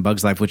did in A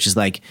Bug's Life, which is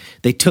like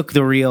they took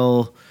the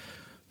real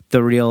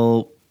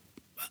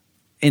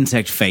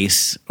insect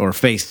face or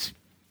face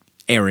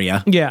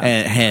area,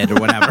 head or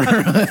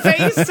whatever,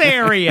 face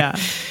area,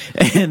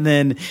 and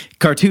then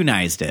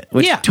cartoonized it,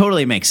 which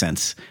totally makes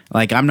sense.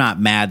 Like, I'm not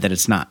mad that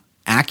it's not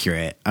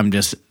accurate. I'm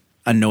just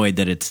annoyed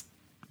that it's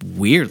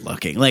weird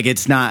looking. Like,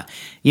 it's not,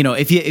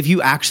 if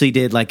you actually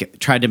did like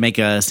tried to make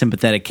a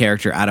sympathetic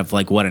character out of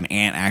like what an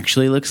ant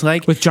actually looks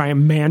like with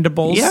giant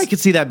mandibles, I could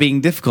see that being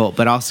difficult,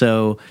 but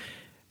also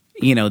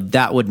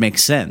that would make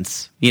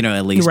sense,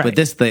 at least. Right. But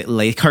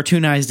they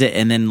cartoonized it,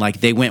 and then like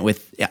they went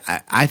with,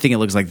 I think it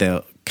looks like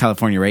the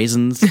California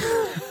Raisins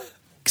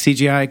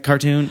CGI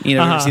cartoon. Have you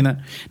ever seen that?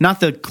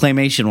 Not the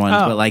claymation ones,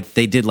 but like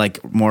they did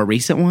like more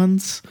recent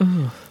ones.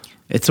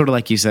 It's sort of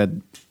like you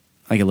said,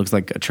 like it looks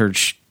like a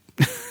church.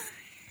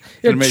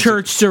 A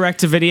church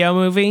direct-to-video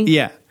movie?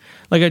 Yeah.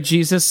 Like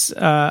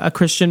a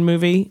Christian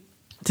movie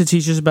to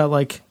teach us about,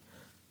 like...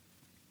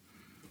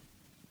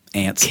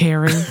 ants.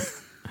 Caring.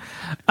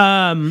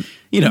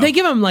 They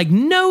give them, like,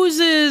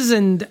 noses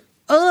and...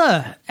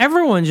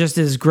 everyone just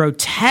is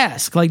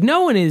grotesque. Like,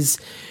 no one is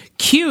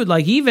cute.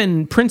 Like,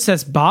 even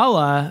Princess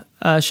Bala,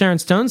 Sharon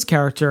Stone's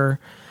character,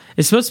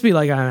 is supposed to be,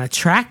 like, an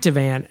attractive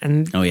ant.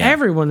 And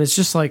everyone is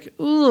just like,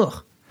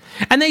 ugh.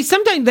 And they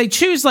sometimes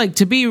choose like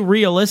to be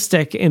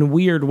realistic in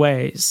weird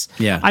ways.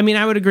 Yeah. I mean,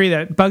 I would agree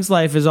that Bug's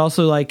Life is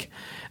also like,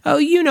 oh,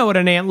 you know what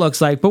an ant looks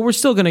like, but we're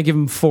still going to give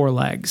him 4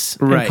 legs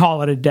and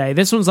call it a day.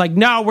 This one's like,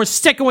 no, we're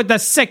sticking with the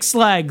 6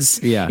 legs.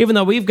 Yeah. Even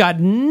though we've got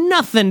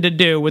nothing to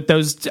do with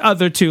those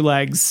other 2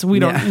 legs. We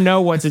don't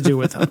know what to do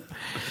with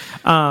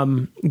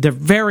them. They're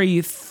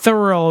very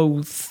thorough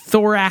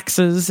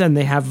thoraxes, and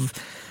they have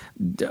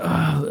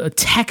a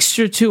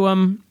texture to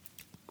them.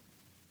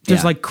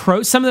 There's like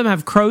crows. Some of them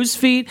have crow's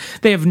feet.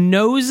 They have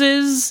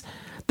noses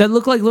that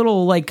look like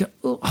little like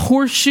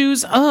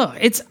horseshoes.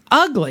 It's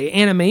ugly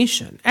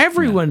animation.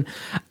 Everyone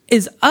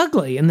is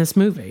ugly in this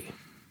movie.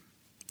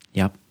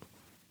 Yep.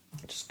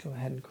 Just go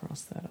ahead and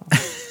cross that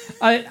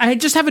off. I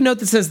just have a note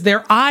that says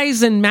their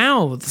eyes and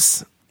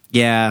mouths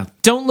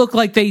don't look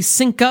like they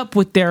sync up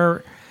with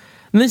their...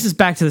 And this is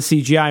back to the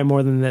CGI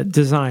more than the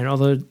design,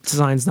 although the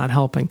design's not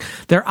helping.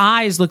 Their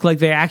eyes look like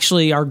they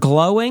actually are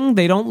glowing.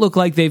 They don't look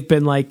like they've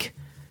been like...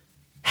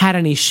 had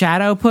any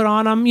shadow put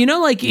on them,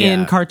 like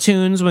in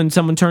cartoons when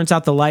someone turns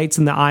out the lights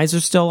and the eyes are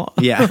still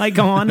like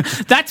on.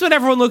 That's what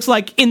everyone looks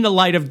like in the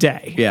light of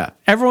day. Yeah,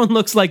 everyone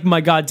looks like my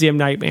goddamn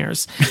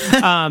nightmares.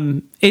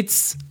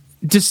 It's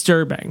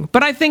disturbing,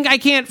 but I think I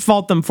can't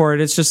fault them for it.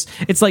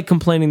 It's like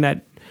complaining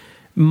that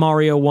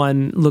Mario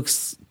 1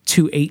 looks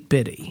too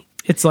 8-bitty.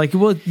 It's like,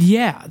 well,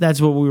 that's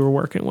what we were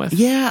working with.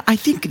 Yeah, I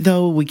think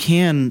though we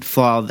can't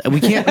fault their.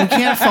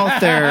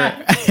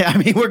 I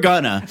mean, we're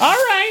gonna. All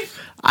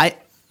right.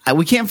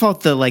 We can't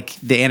fault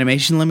the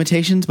animation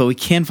limitations, but we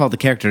can fault the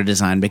character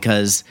design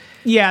because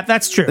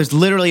that's true. There's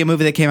literally a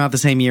movie that came out the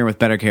same year with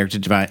better character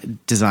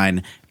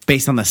design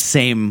based on the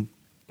same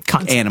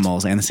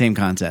animals and the same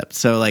concept.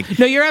 So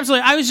no, you're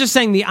absolutely. I was just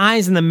saying the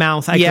eyes and the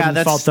mouth. I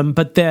couldn't fault them,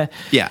 but the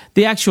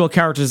actual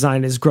character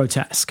design is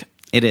grotesque.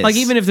 It is. Like,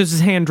 even if this is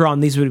hand drawn,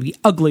 these would be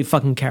ugly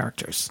fucking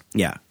characters.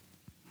 Yeah,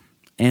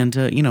 and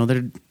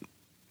they're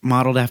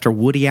modeled after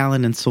Woody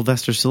Allen and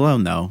Sylvester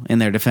Stallone, though. In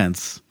their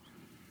defense.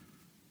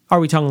 Are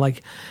we talking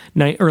like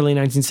early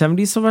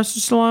 1970s Sylvester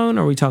Stallone?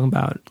 Or are we talking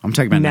about... I'm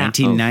talking about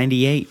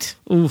 1998.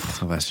 Oof.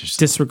 Sylvester Stallone.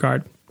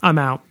 Disregard. I'm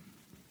out.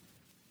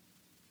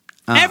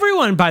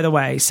 Everyone, by the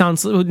way,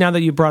 sounds... Now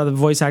that you brought up the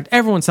voice act,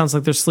 everyone sounds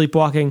like they're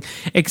sleepwalking,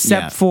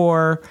 except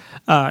for,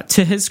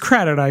 to his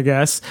credit, I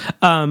guess,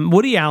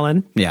 Woody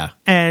Allen. Yeah.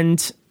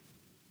 And,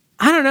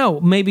 I don't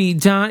know, maybe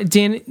I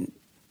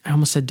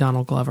almost said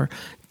Donald Glover.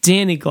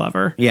 Danny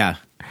Glover. Yeah.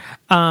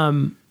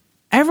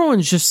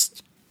 Everyone's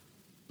just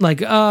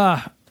like,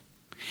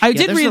 I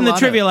did read in the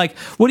trivia, like,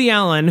 Woody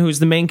Allen, who's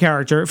the main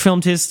character,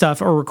 filmed his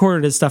stuff or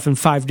recorded his stuff in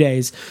 5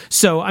 days.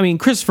 So, I mean,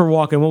 Christopher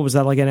Walken, what was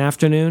that, like an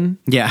afternoon?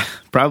 Yeah,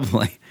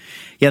 probably.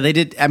 Yeah, they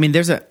did. I mean,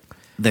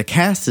 the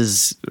cast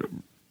is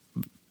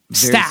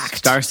stacked.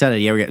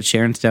 Star-studded. Yeah, we got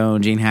Sharon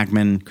Stone, Gene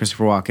Hackman,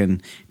 Christopher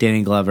Walken,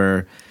 Danny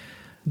Glover.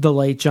 The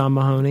late John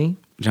Mahoney.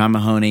 Dan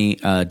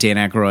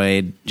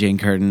Aykroyd, Jane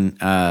Curtin,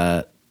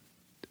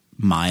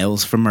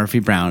 Miles from Murphy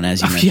Brown,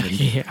 as you mentioned.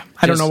 Yeah.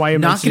 I don't know why you're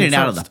knocking it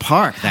out of the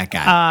park, that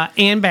guy.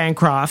 Anne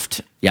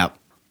Bancroft. Yep.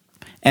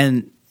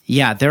 And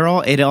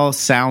it all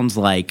sounds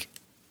like,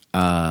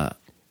 I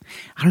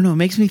don't know, it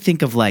makes me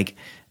think of when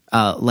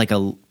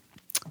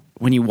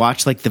you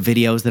watch like the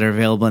videos that are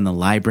available in the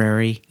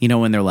library,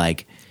 when they're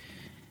like,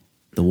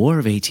 the War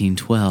of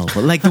 1812.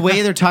 But like the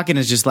way they're talking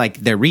is just like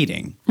they're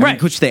reading,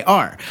 right? Which they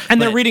are.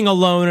 And they're reading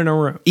alone in a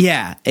room.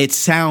 Yeah. It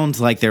sounds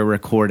like they're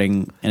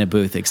recording in a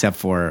booth, except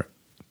for...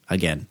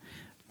 Again,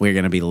 we're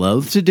going to be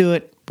loath to do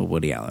it, but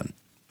Woody Allen.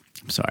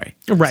 I'm sorry.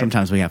 Right.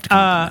 Sometimes we have to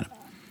compliment him.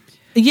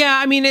 Yeah,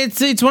 I mean,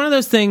 it's one of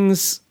those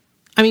things.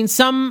 I mean,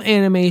 some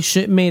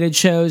animated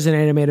shows and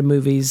animated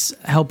movies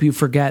help you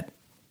forget.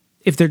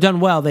 If they're done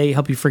well, they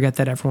help you forget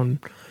that everyone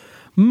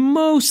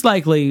most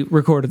likely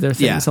recorded their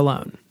things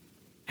alone.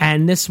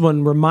 And this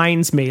one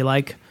reminds me,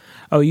 like,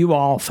 oh, you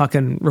all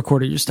fucking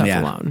recorded your stuff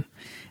alone.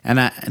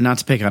 And not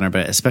to pick on her,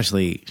 but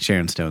especially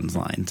Sharon Stone's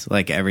lines,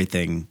 like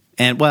everything,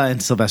 and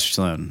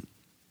Sylvester Stallone.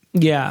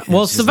 Yeah,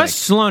 well,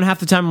 Sylvester Stallone, half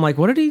the time I'm like,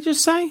 what did he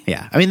just say?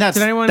 Yeah, I mean did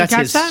anyone catch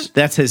catch that?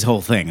 That's his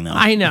whole thing, though.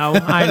 I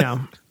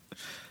know.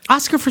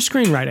 Oscar for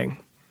screenwriting.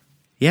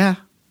 Yeah.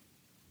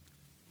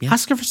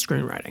 Oscar for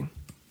screenwriting.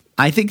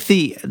 I think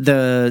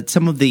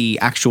some of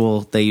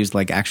the they used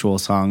like actual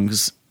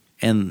songs,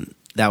 and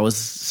that was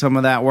some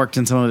of that worked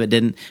and some of it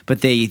didn't.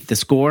 But the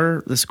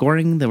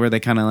scoring, where they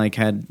kind of like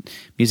had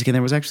music in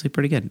there, was actually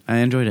pretty good. I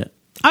enjoyed it.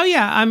 Oh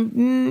yeah,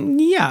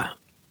 yeah.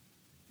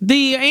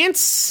 The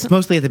ants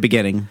mostly at the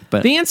beginning,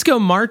 but the ants go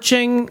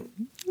marching.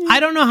 I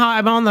don't know how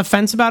I'm on the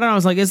fence about it. I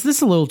was like, is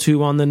this a little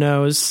too on the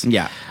nose?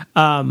 Yeah.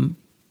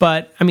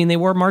 But I mean, they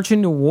were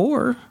marching to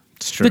war.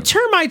 It's true. The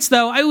termites,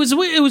 though, it was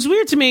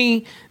weird to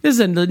me. This is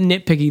a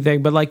nitpicky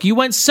thing, but like you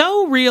went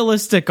so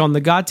realistic on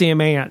the goddamn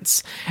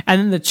ants,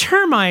 and then the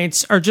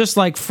termites are just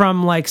like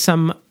from like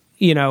some,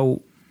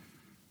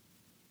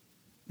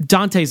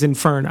 Dante's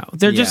Inferno.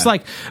 They're just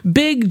like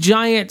big,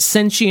 giant,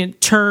 sentient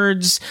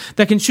turds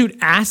that can shoot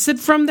acid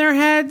from their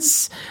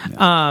heads.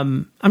 Yeah.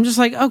 I'm just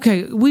like,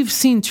 okay, we've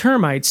seen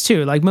termites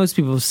too. Like most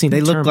people have seen.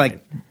 They look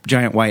like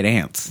giant white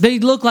ants. They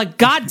look like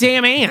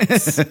goddamn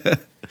ants.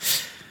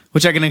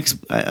 Which I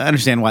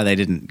understand why they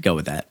didn't go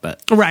with that,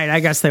 but right.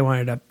 I guess they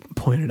wanted to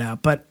point it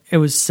out, but it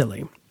was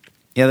silly.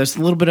 Yeah, there's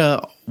a little bit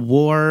of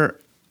war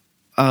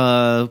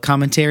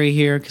commentary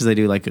here because they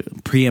do like a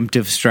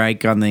preemptive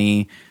strike on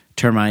the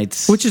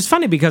termites, which is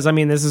funny because I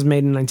mean this is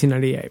made in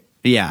 1998.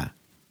 Yeah,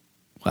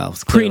 well,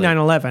 pre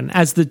 9/11.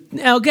 As the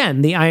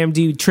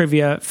IMDb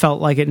trivia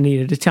felt like it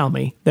needed to tell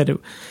me that it.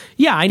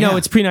 Yeah, I know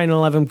it's pre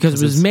 9/11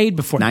 because it was made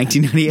before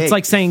 1998. It's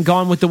like saying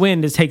Gone with the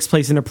Wind takes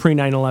place in a pre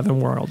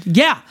 9/11 world.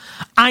 Yeah,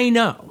 I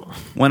know.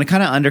 When it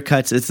kind of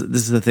undercuts, this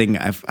is the thing.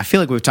 I feel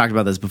like we've talked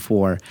about this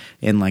before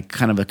in like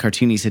kind of a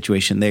cartoony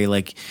situation. They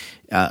like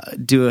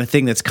do a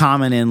thing that's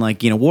common in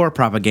like war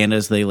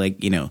propagandas. They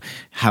like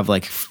have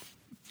like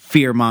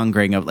fear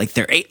mongering of like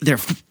they're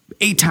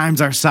 8 times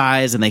our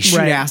size and they shoot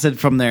acid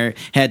from their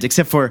heads,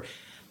 except for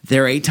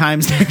they're 8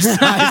 times their size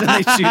and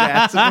they shoot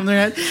acid from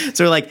their head.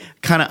 So like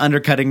kind of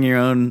undercutting your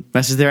own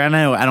message there. And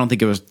I don't think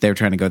they were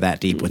trying to go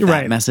that deep with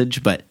that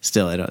message, but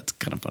still it's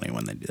kind of funny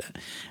when they do that.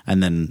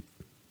 And then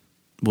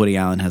Woody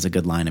Allen has a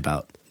good line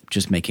about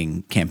just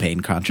making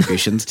campaign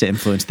contributions to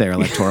influence their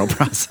electoral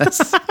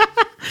process.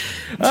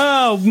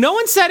 Oh, no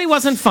one said he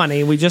wasn't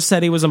funny. We just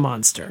said he was a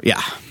monster.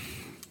 Yeah.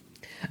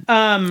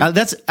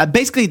 That's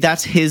basically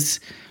that's his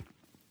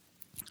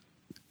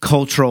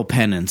cultural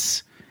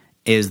penance.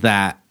 Is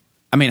that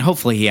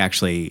hopefully he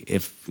actually,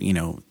 if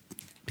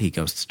he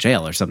goes to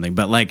jail or something,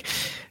 but like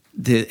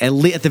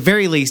at the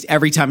very least,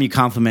 every time you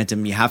compliment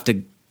him, you have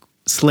to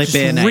slip just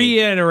in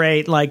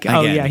reiterate like, again.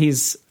 Oh yeah,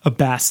 he's a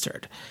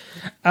bastard.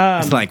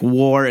 It's like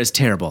war is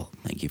terrible.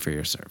 Thank you for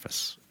your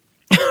service.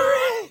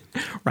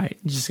 Right,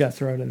 you just got to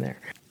throw it in there.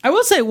 I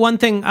will say one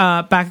thing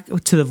back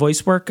to the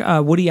voice work.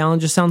 Woody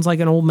Allen just sounds like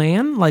an old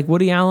man. Like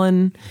Woody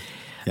Allen,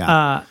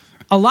 a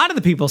lot of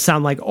the people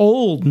sound like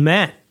old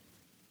men.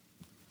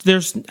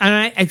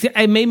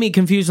 It made me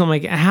confused. I'm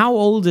like, how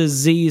old is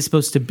Z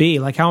supposed to be?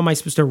 Like, how am I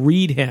supposed to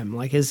read him?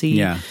 Like, is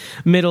he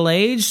middle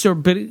aged or?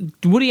 But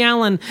Woody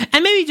Allen,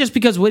 and maybe just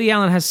because Woody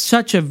Allen has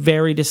such a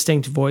very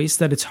distinct voice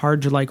that it's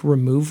hard to like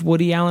remove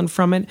Woody Allen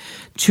from it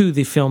to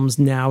the film's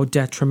now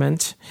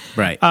detriment.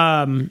 Right.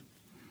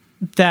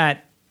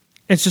 That.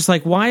 It's just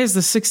like, why is the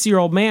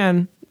 60-year-old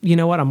man, you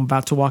know what, I'm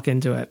about to walk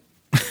into it.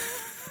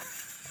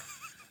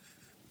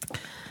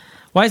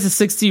 Why is the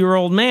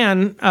 60-year-old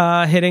man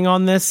hitting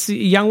on this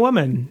young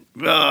woman?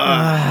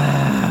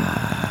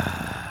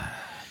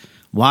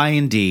 Why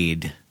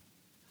indeed?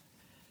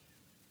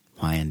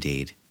 Why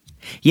indeed?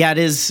 Yeah, it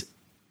is.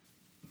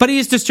 But he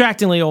is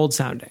distractingly old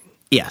sounding.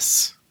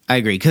 Yes, I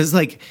agree. Because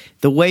like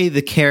the way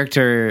the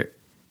character,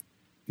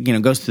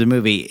 goes through the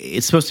movie,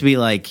 it's supposed to be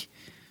like,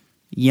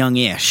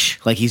 youngish,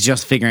 like he's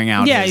just figuring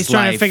out he's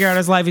trying to figure out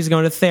his life. He's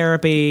going to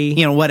therapy.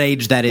 What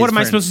age that is. What am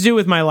I supposed to do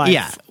with my life?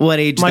 Yeah, what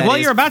age I'm like, well,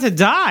 you're about to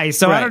die,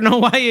 so I don't know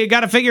why you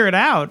got to figure it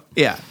out.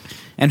 Yeah,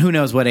 and who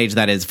knows what age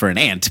that is for an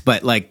ant,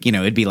 but like,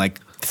 it'd be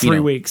like 3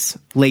 weeks.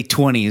 Late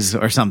 20s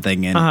or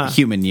something in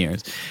human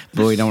years,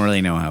 but we don't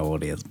really know how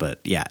old he is, but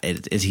yeah,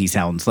 he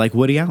sounds like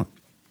Woody Allen.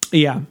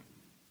 Yeah.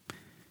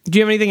 Do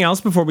you have anything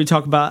else before we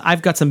talk about,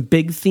 I've got some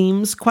big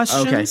themes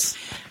questions.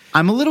 Okay.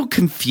 I'm a little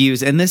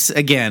confused, and this,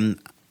 again,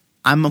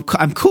 I'm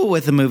cool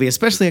with the movie,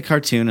 especially a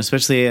cartoon,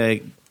 especially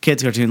a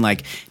kids cartoon,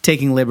 like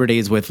taking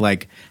liberties with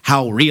like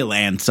how real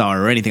ants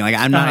are or anything. Like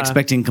I'm not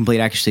expecting complete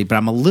accuracy, but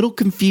I'm a little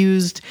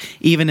confused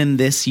even in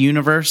this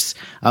universe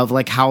of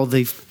like how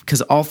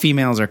because all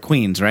females are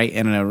queens, right?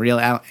 And in a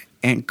real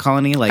ant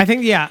colony? Like I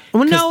think, yeah.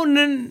 Well,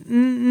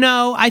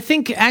 no. I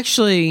think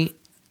actually,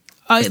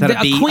 is that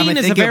a bee? queen is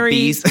a thinking of very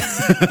bees?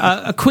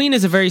 a queen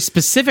is a very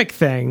specific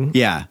thing.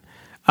 Yeah.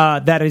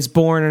 That is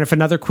born, and if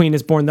another queen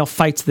is born, they'll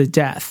fight to the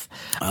death.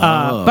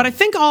 But I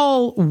think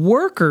all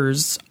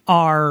workers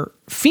are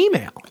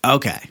female,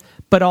 Okay.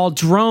 but all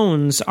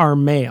drones are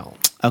male.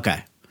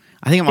 Okay.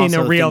 I think I'm also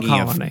In a real thinking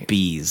colony. of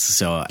bees.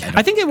 So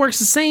I think it works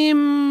the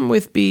same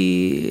with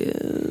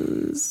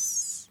bees,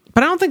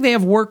 but I don't think they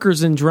have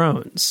workers and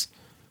drones.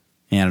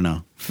 I don't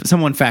know.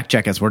 Someone fact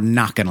check us. We're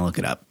not going to look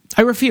it up.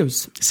 I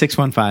refuse.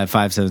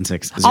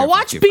 615-576. I'll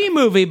watch Bee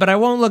Movie, but I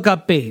won't look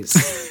up bees.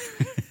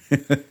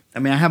 I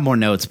mean, I have more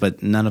notes,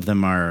 but none of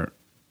them are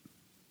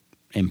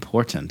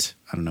important.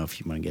 I don't know if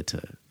you want to get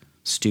to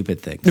stupid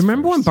things.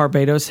 Remember when first.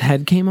 Barbados'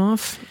 head came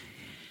off?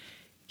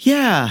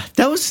 Yeah,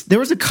 there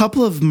was a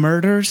couple of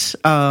murders.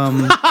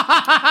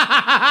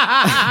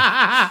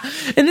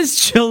 In this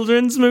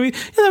children's movie,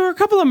 yeah, there were a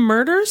couple of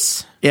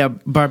murders. Yeah,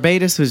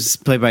 Barbados was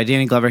played by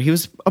Danny Glover. He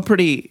was a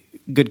pretty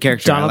good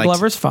character. Donald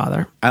Glover's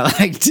father. I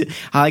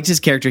liked his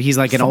character. He's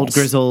like an old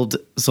grizzled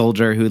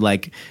soldier who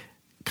like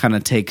kind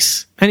of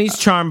takes. And he's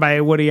charmed by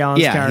Woody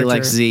Allen's character. He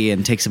likes Z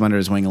and takes him under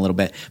his wing a little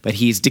bit. But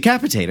he's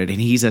decapitated, and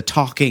he's a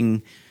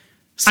talking.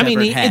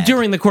 Head.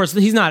 During the course,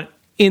 he's not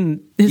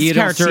in his You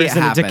don't character see it isn't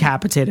a happen.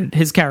 decapitated.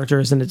 His character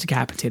isn't a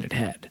decapitated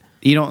head.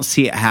 You don't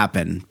see it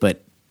happen,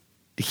 but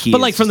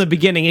But like from the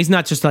beginning, he's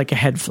not just like a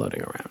head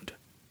floating around.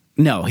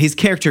 No, his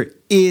character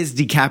is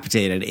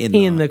decapitated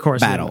in the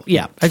course battle. of the,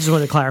 yeah, I just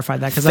wanted to clarify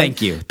that because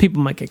Thank you.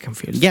 People might get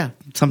confused. Yeah,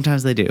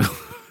 sometimes they do.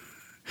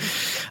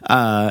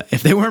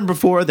 If they weren't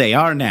before, they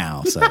are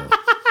now.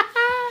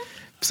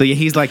 So yeah,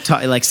 he's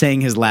like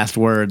saying his last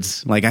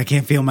words, like I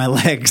can't feel my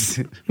legs.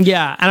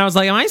 Yeah, and I was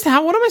like, what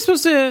am I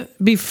supposed to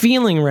be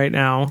feeling right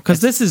now?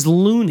 Because this is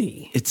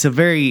loony. It's a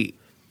very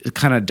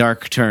kind of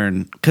dark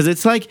turn because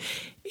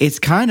it's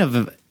kind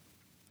of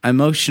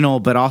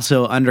emotional, but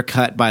also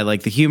undercut by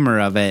like the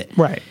humor of it,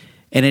 Right.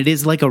 And it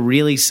is like a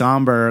really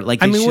somber.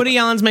 Like Woody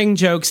Allen's making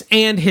jokes,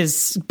 and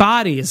his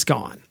body is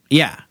gone.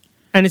 Yeah.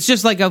 And it's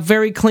just like a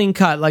very clean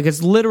cut. Like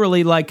it's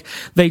literally like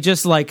they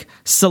just like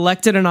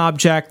selected an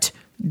object,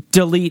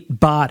 delete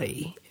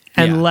body,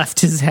 and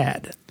left his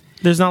head.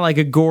 There's not like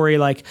a gory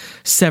like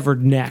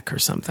severed neck or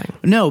something.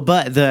 No,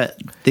 but the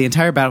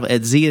entire battle,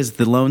 Z is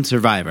the lone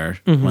survivor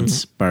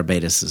once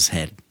Barbados's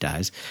head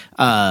dies.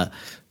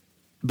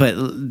 But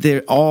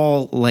they're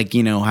all like,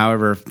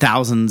 however,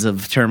 thousands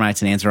of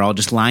termites and ants are all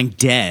just lying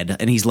dead,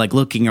 and he's like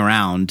looking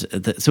around.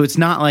 So it's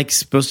not like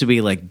supposed to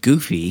be like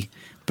goofy,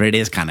 but it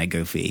is kind of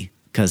goofy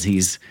because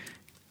he's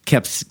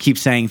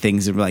keeps saying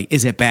things like,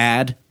 "Is it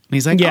bad?" And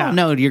he's like, "Oh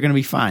no, you're gonna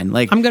be fine."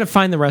 Like I'm gonna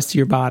find the rest of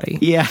your body.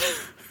 Yeah.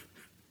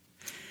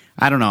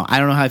 I don't know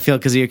how I feel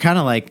because you're kind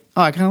of like,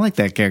 oh, I kind of like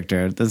that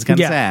character. That's kind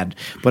of sad,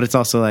 but it's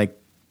also like,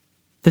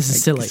 this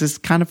is silly. This is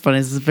kind of funny.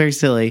 This is very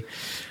silly.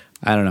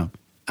 I don't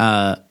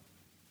know.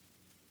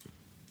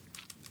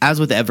 As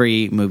with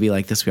every movie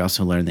like this, we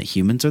also learn that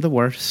humans are the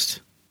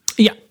worst.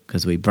 Yeah.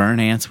 Because we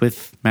burn ants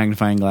with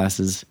magnifying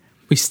glasses.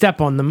 We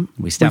step on them.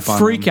 We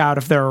freak out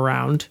if they're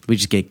around. We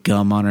just get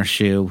gum on our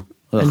shoe.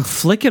 Ugh. And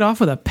flick it off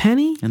with a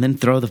penny? And then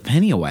throw the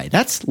penny away.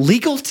 That's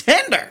legal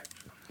tender,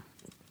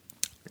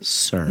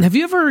 sir. Have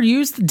you ever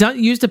used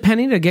a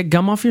penny to get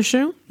gum off your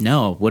shoe?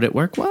 No. Would it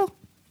work well?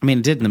 I mean,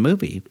 it did in the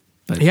movie.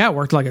 But yeah, it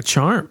worked like a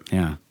charm.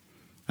 Yeah.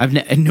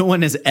 No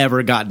one has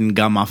ever gotten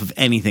gum off of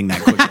anything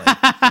that quickly.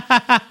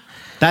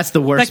 That's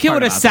the worst. That kid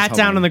would have sat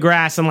down on the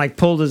grass and like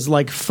pulled his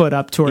like foot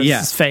up towards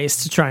his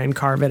face to try and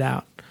carve it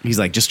out. He's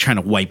like just trying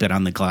to wipe it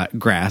on the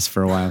grass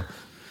for a while.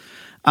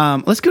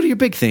 Let's go to your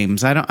big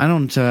themes. I mean,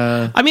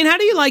 how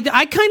do you like?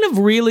 I kind of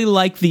really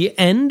like the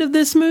end of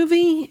this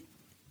movie.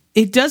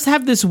 It does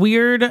have this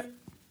weird.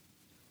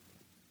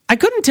 I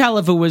couldn't tell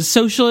if it was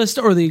socialist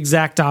or the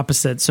exact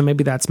opposite. So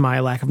maybe that's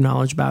my lack of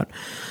knowledge about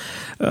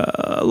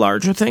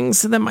larger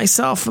things than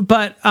myself.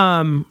 But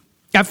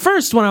at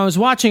first, when I was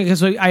watching it,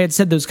 because I had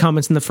said those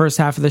comments in the first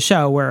half of the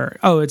show where,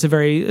 it's a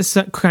very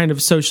kind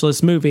of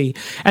socialist movie.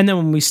 And then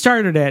when we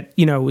started it,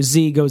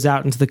 Z goes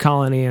out into the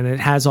colony and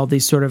it has all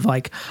these sort of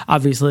like,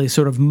 obviously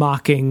sort of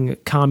mocking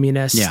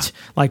communist,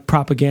 like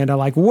propaganda,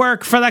 like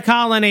work for the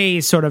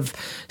colony sort of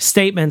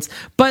statements.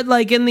 But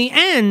like in the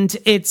end,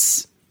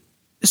 it's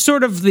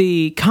sort of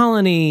the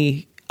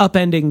colony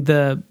upending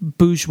the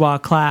bourgeois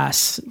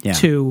class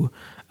to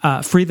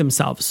free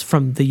themselves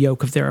from the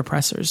yoke of their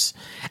oppressors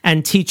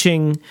and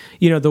teaching,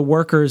 the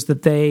workers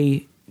that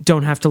they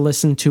don't have to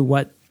listen to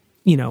what,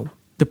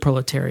 the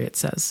proletariat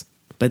says.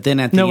 But then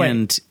at the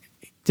end...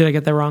 Did I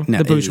get that wrong? No,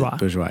 the bourgeois.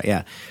 Bourgeois,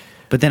 yeah.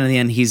 But then at the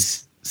end,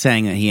 he's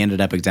saying that he ended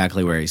up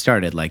exactly where he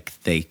started. Like,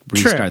 they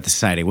restart the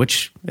society,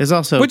 which is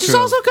also kind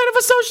of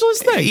a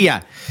socialist thing.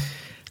 Yeah.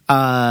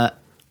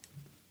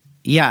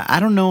 Yeah, I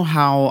don't know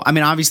how... I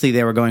mean, obviously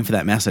they were going for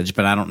that message,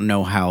 but I don't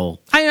know how...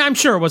 I'm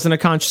sure it wasn't a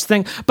conscious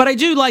thing, but I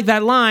do like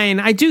that line.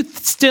 I do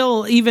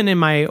still, even in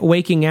my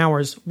waking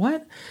hours...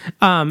 What?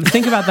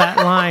 Think about that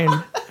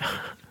line.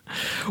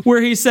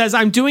 where he says,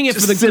 I'm doing it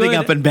for the Sitting good.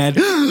 up in bed.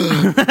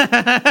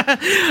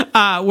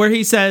 Where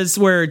he says,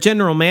 where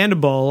General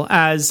Mandible,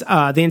 as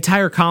the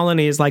entire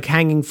colony is like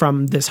hanging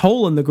from this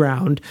hole in the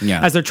ground,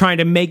 Yeah. as they're trying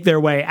to make their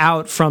way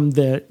out from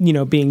the,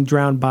 being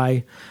drowned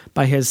by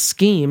his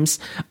schemes,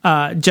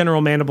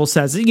 General Mandible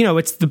says,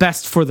 it's the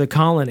best for the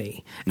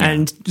colony. Yeah.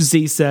 And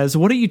Z says,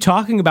 what are you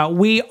talking about?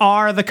 We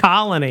are the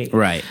colony.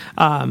 Right.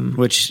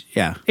 Which,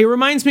 yeah. It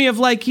reminds me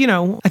of I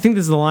think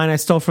this is the line I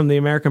stole from the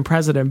American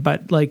President,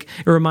 but it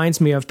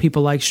reminds me of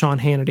people like Sean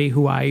Hannity,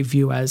 who I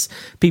view as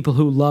people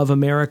who love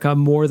America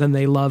more than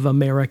they love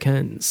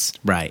Americans.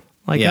 Right.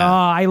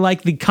 I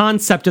like the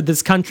concept of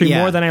this country Yeah.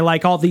 more than I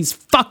like all these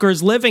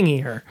fuckers living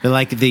here. They're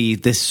like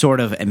this sort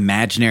of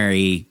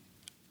imaginary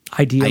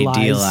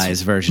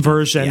idealized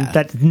version. Yeah.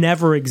 that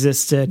never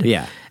existed.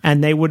 Yeah.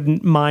 And they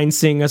wouldn't mind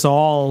seeing us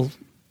all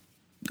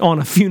on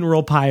a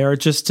funeral pyre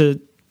just to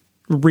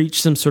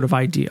reach some sort of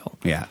ideal.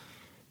 Yeah.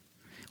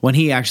 When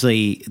he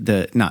actually,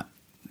 not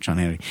Sean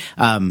Hannity,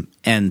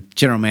 and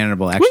General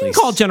Mandible actually... We can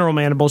call General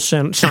Mandible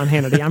Sean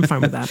Hannity. I'm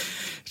fine with that.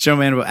 General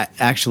Mandible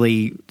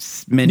actually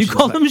mentions... You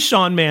call him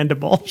Sean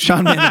Mandible.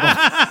 Sean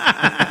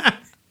Mandible.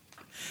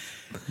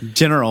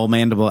 General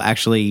Mandible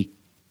actually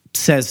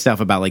says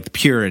stuff about the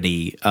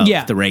purity of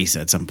the race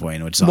at some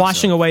point, which is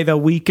washing also, away the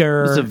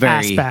weaker a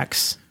very,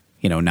 aspects.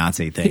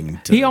 Nazi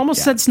thing. He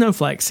almost said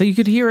snowflakes, so you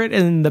could hear it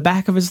in the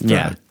back of his throat.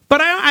 Yeah.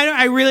 But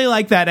I really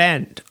like that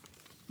end.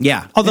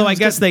 Yeah. Although I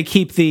guess they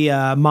keep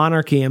the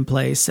monarchy in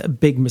place. A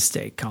big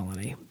mistake,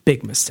 Colony.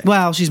 Big mistake.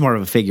 Well, she's more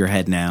of a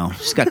figurehead now.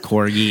 She's got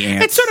corgi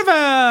ants. It's sort of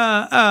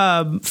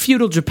a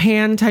feudal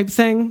Japan type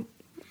thing.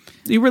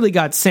 You really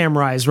got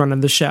samurais running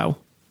the show.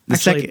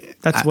 Actually,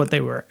 that's what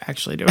they were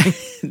actually doing.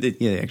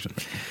 Yeah, actually.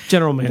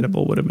 General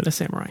Mandible would have been a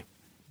samurai.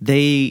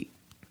 They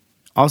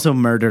also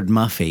murdered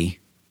Muffy.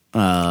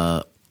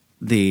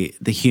 The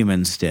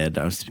humans did.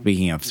 I was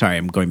speaking of. Sorry,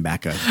 I'm going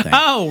back a thing.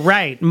 Oh,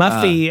 right.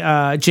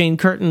 Muffy, Jane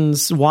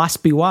Curtin's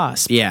waspy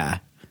wasp. Yeah.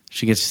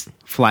 She gets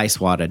fly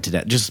swatted to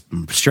death. Just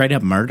straight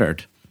up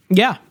murdered.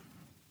 Yeah.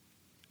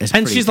 It's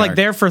And pretty she's dark.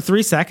 there for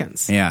 3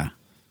 seconds. Yeah.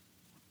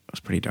 It was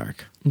pretty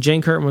dark.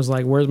 Jane Curtin was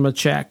like, where's my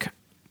check?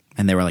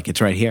 And they were like,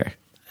 it's right here.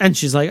 And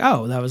she's like,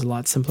 oh, that was a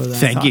lot simpler than I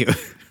Thank thought. you.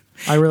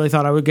 I really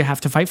thought I would have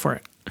to fight for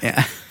it.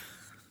 Yeah.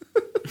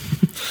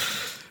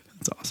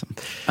 That's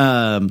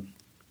awesome.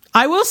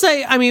 I will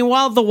say,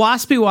 while the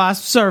waspy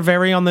wasps are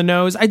very on the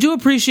nose, I do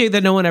appreciate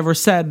that no one ever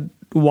said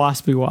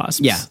waspy wasps.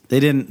 Yeah. They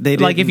didn't.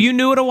 If you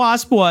knew what a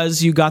wasp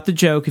was, you got the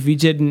joke. If you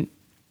didn't,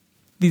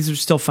 these are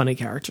still funny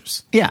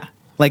characters. Yeah.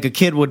 Like a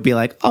kid would be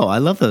like, oh, I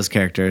love those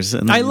characters.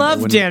 And I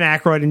love Dan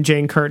Aykroyd and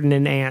Jane Curtin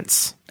in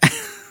Ants.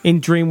 In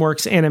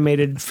DreamWorks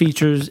animated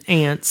features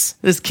Ants.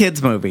 This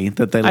kids movie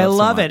that they love. I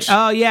love so it. much.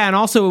 Oh, yeah. And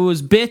also it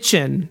was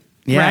bitchin',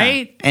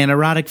 right? And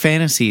erotic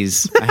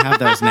fantasies. I have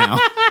those now.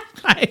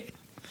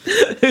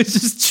 It was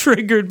just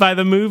triggered by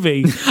the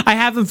movie. I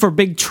have them for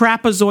big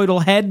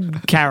trapezoidal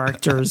head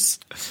characters.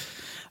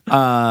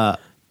 One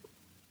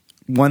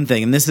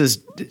thing, and this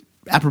is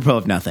apropos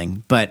of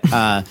nothing, but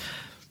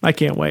I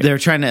can't wait. they're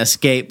trying to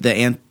escape. The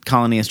ant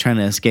colony is trying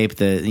to escape.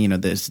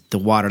 The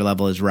water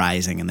level is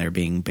rising, and they're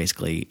being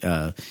basically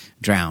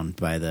drowned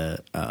by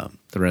the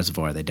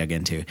reservoir they dug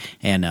into.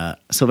 And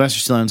Sylvester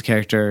Stallone's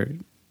character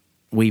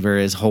Weaver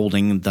is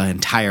holding the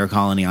entire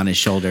colony on his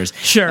shoulders.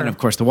 Sure. And of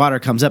course, the water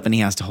comes up, and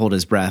he has to hold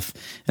his breath.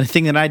 And the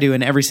thing that I do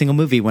in every single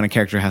movie when a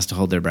character has to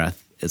hold their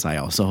breath is I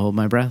also hold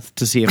my breath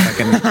to see if I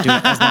can do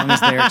it as long as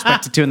they're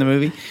expected to in the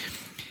movie.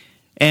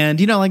 And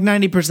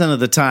 90% of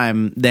the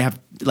time they have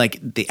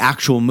the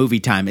actual movie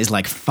time is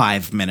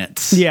 5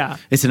 minutes. Yeah.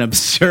 It's an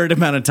absurd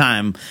amount of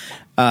time.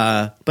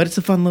 But it's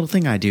a fun little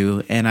thing I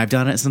do, and I've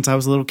done it since I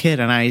was a little kid,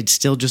 and I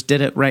still just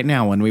did it right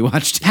now when we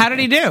watched it. How did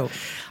he do?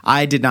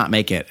 I did not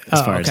make it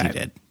as far as okay. he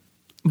did.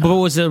 But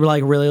was it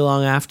really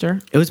long after?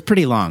 It was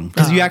pretty long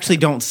because you actually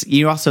don't.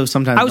 You also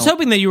sometimes. I was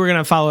hoping that you were going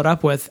to follow it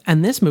up with,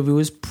 and this movie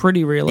was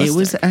pretty realistic. It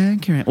was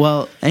accurate.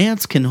 Well,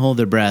 ants can hold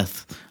their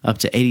breath up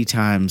to 80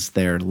 times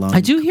their lungs.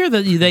 I do hear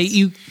that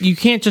you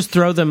can't just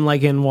throw them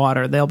in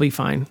water; they'll be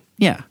fine.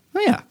 Yeah. Oh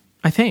yeah.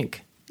 I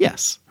think.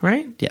 Yes.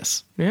 Right?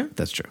 Yes. Yeah.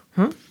 That's true.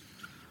 Huh?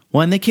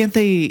 Well, and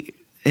they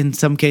in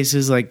some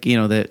cases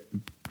that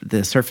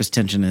the surface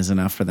tension is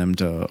enough for them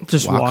to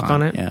just walk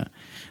on it. Yeah.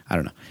 I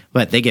don't know,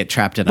 but they get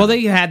trapped in. Well,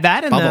 they had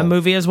that in the bubble.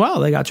 movie as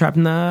well. They got trapped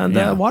in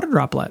the water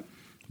droplet.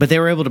 But they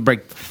were able to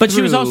break. But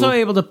she was through. also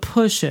able to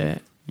push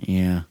it.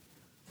 Yeah.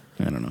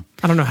 I don't know.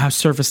 I don't know how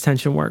surface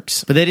tension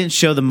works. But they didn't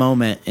show the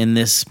moment in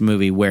this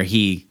movie where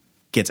he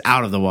gets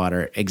out of the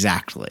water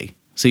exactly.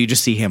 So you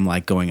just see him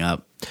going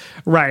up.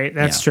 Right.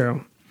 That's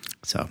true.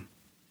 So,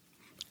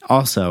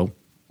 also,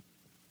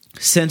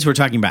 since we're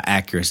talking about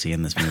accuracy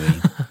in this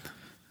movie,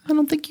 I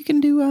don't think you can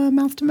do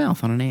mouth to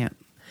mouth on an ant.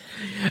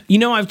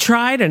 I've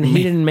tried, and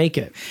he didn't make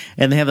it.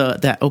 And they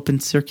have that open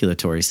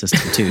circulatory system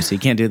too, so you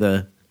can't do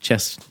the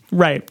chest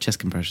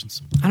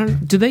compressions. I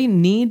don't. Do they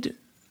need?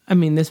 I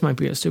mean, this might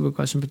be a stupid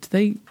question, but do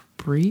they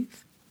breathe?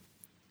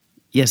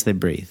 Yes, they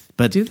breathe,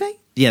 but do they?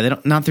 Yeah, they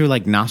don't. Not through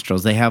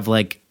nostrils. They have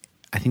I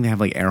think they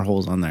have air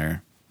holes on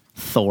their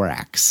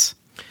thorax.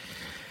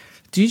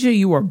 DJ,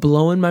 you are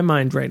blowing my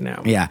mind right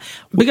now. Yeah.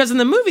 Because in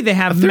the movie they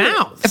have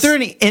mouths. If there are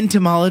any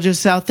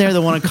entomologists out there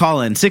that want to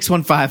call in,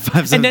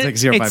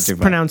 615-576-0525. It's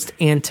pronounced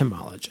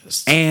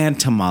entomologist.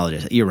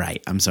 Entomologist. You're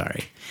right. I'm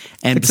sorry.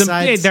 And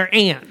besides, they're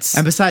ants.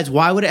 And besides,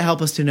 why would it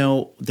help us to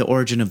know the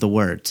origin of the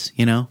words,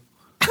 you know?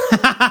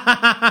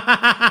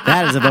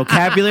 That is a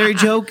vocabulary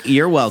joke.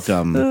 You're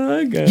welcome.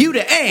 Okay. You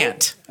to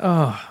ant.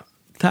 Oh,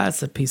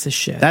 that's a piece of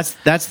shit.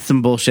 That's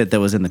some bullshit that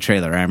was in the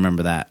trailer. I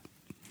remember that.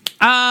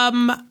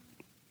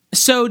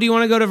 So do you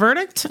want to go to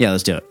verdict? Yeah,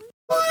 let's do it.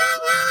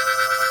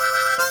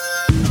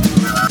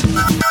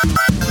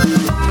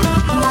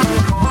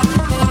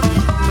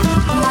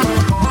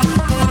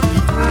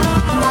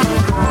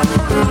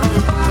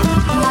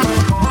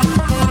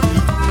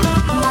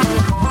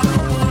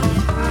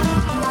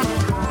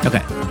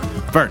 Okay.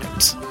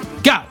 Verdict.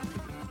 Go.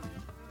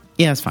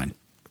 Yeah, it's fine.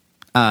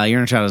 Your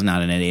Inner Child is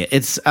not an idiot.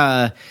 It's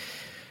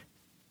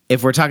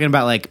if we're talking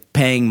about like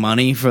paying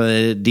money for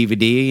the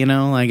DVD, you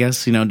know, I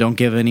guess, you know, don't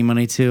give any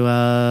money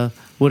to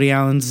Woody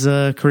Allen's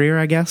career,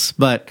 I guess.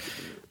 But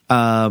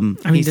I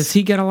mean, does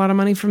he get a lot of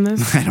money from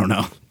this? I don't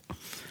know.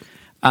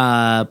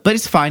 But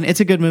it's fine. It's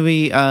a good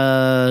movie.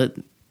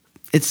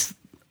 It's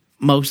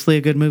mostly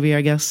a good movie,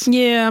 I guess.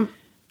 Yeah.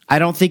 I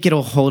don't think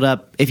it'll hold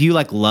up. If you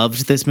like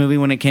loved this movie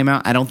when it came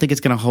out, I don't think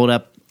it's going to hold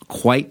up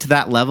quite to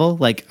that level.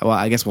 Like, well,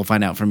 I guess we'll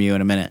find out from you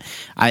in a minute.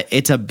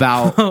 It's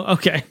about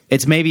okay.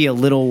 It's maybe a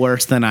little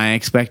worse than I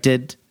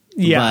expected.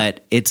 Yeah,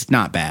 but it's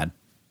not bad.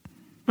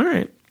 All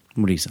right.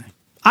 What do you say?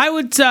 I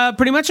would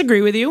pretty much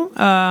agree with you.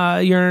 Your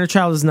Inner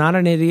Child is not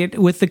an idiot,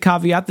 with the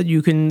caveat that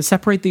you can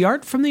separate the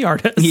art from the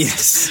artist.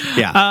 Yes.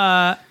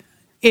 Yeah.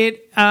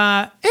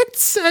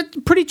 It's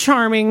pretty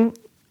charming.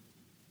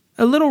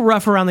 A little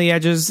rough around the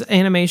edges,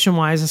 animation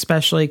wise,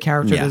 especially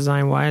character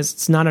design wise.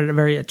 It's not a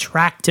very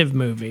attractive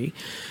movie.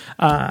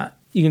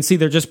 You can see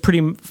they're just pretty,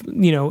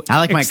 you know. I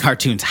like my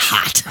cartoons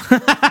hot.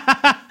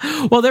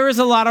 Well, there is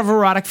a lot of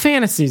erotic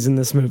fantasies in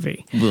this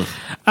movie.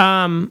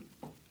 There,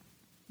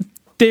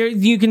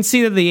 you can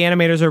see that the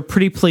animators are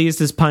pretty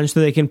pleased as punch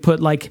that they can put,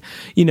 like,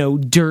 you know,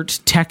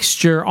 dirt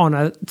texture on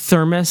a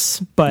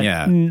thermos, but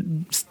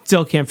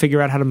still can't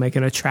figure out how to make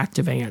an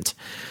attractive ant.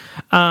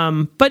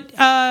 But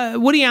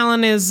Woody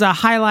Allen is a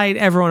highlight.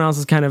 Everyone else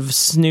is kind of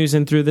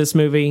snoozing through this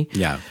movie.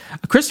 Yeah.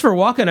 Christopher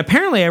Walken,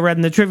 apparently I read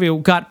in the trivia,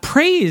 got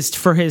praised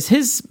for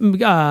his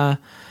role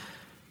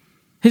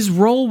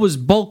was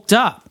bulked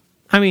up.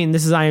 I mean,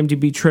 this is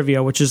IMDb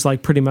trivia, which is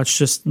like pretty much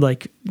just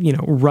like, you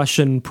know,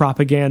 Russian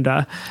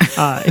propaganda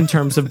in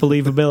terms of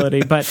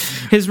believability. But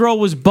his role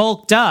was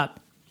bulked up.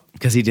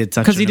 Because he did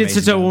such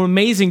an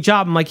amazing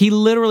job. I'm like, he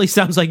literally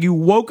sounds like you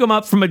woke him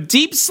up from a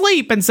deep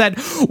sleep and said,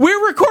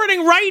 "We're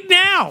recording right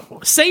now.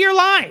 Say your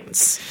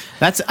lines."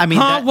 That's, I mean,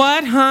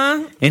 what? In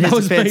that his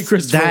was defense,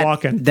 Christopher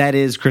Walken. That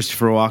is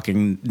Christopher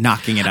Walken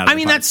knocking it out. I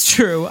mean, that's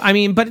true. I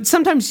mean, but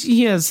sometimes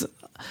he has.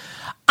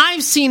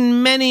 I've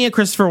seen many a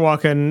Christopher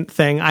Walken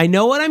thing. I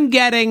know what I'm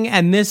getting,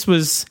 and this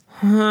was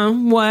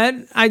what?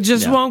 I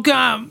just woke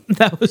up.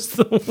 That was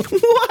the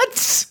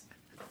what?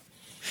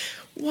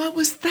 What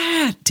was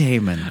that,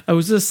 Damon? It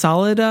was a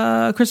solid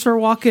Christopher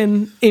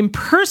Walken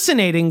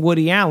impersonating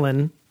Woody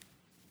Allen,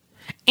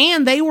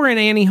 and they were in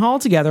Annie Hall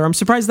together. I'm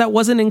surprised that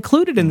wasn't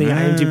included in the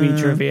IMDb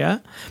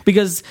trivia,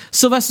 because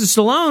Sylvester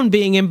Stallone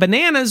being in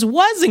Bananas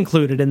was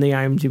included in the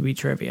IMDb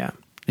trivia.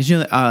 Did you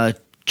know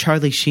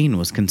Charlie Sheen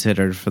was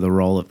considered for the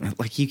role of,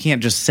 like, you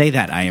can't just say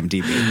that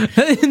IMDb.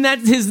 And that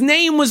his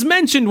name was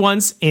mentioned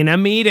once in a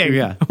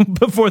meeting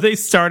before they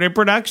started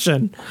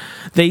production.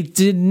 They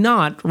did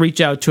not reach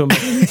out to him at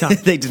the time.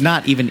 They did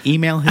not even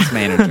email his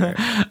manager.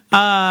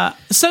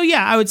 So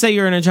yeah, I would say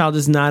Your Inner Child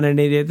is not an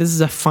idiot. This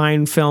is a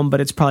fine film,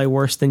 but it's probably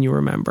worse than you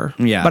remember.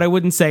 Yeah. But I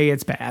wouldn't say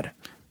it's bad.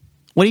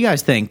 What do you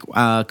guys think?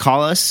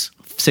 Call us.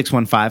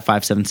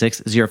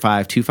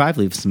 615-576-0525.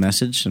 Leave us a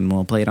message and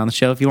we'll play it on the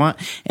show if you want.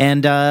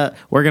 And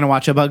we're going to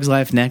watch A Bug's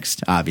Life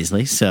next,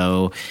 obviously.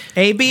 So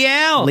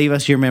ABL. Leave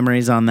us your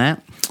memories on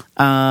that.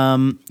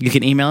 You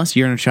can email us,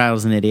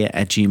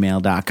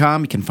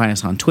 yourinnerchildisanIdiot@gmail.com. You can find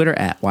us on Twitter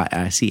at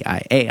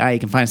YICIAI. You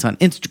can find us on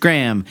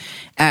Instagram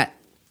at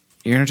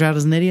Your Inner Child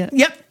is an Idiot?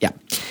 Yep. Yeah.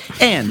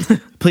 And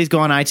please go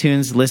on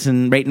iTunes,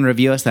 listen, rate, and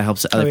review us. That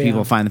helps other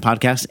people find the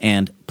podcast.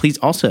 And please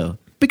also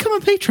become a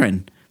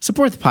patron.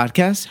 Support the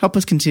podcast. Help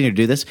us continue to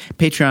do this.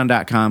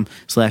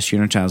 Patreon.com/Your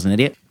Inner Child is an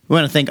Idiot. We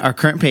want to thank our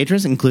current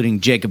patrons,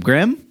 including Jacob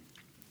Grimm,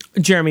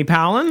 Jeremy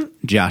Powlin,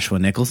 Joshua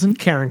Nicholson,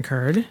 Karen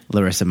Kurd,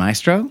 Larissa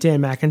Maestro, Dan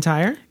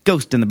McIntyre,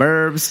 Ghost in the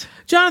Burbs,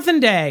 Jonathan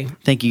Day.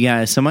 Thank you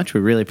guys so much. We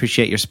really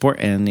appreciate your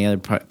support and the other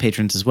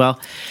patrons as well.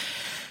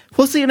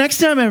 We'll see you next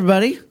time,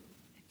 everybody.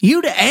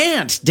 You to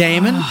Ant,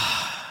 Damon.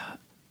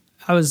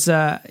 I was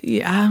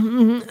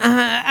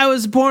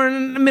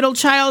born a middle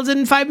child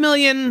in 5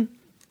 million.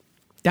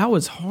 That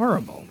was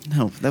horrible.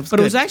 No, that was but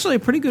good. It was actually a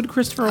pretty good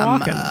Christopher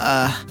Walken.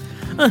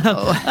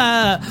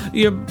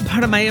 You're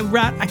part of my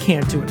rat. I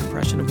can't do an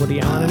impression of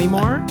Woody Allen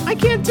anymore. I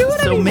can't do it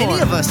so anymore. So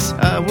many of us.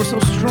 We're so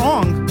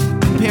strong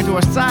compared to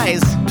our size.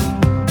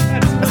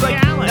 That's Woody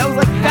Allen.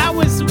 That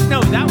was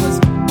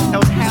That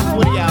was half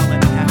Woody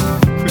Allen.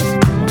 Half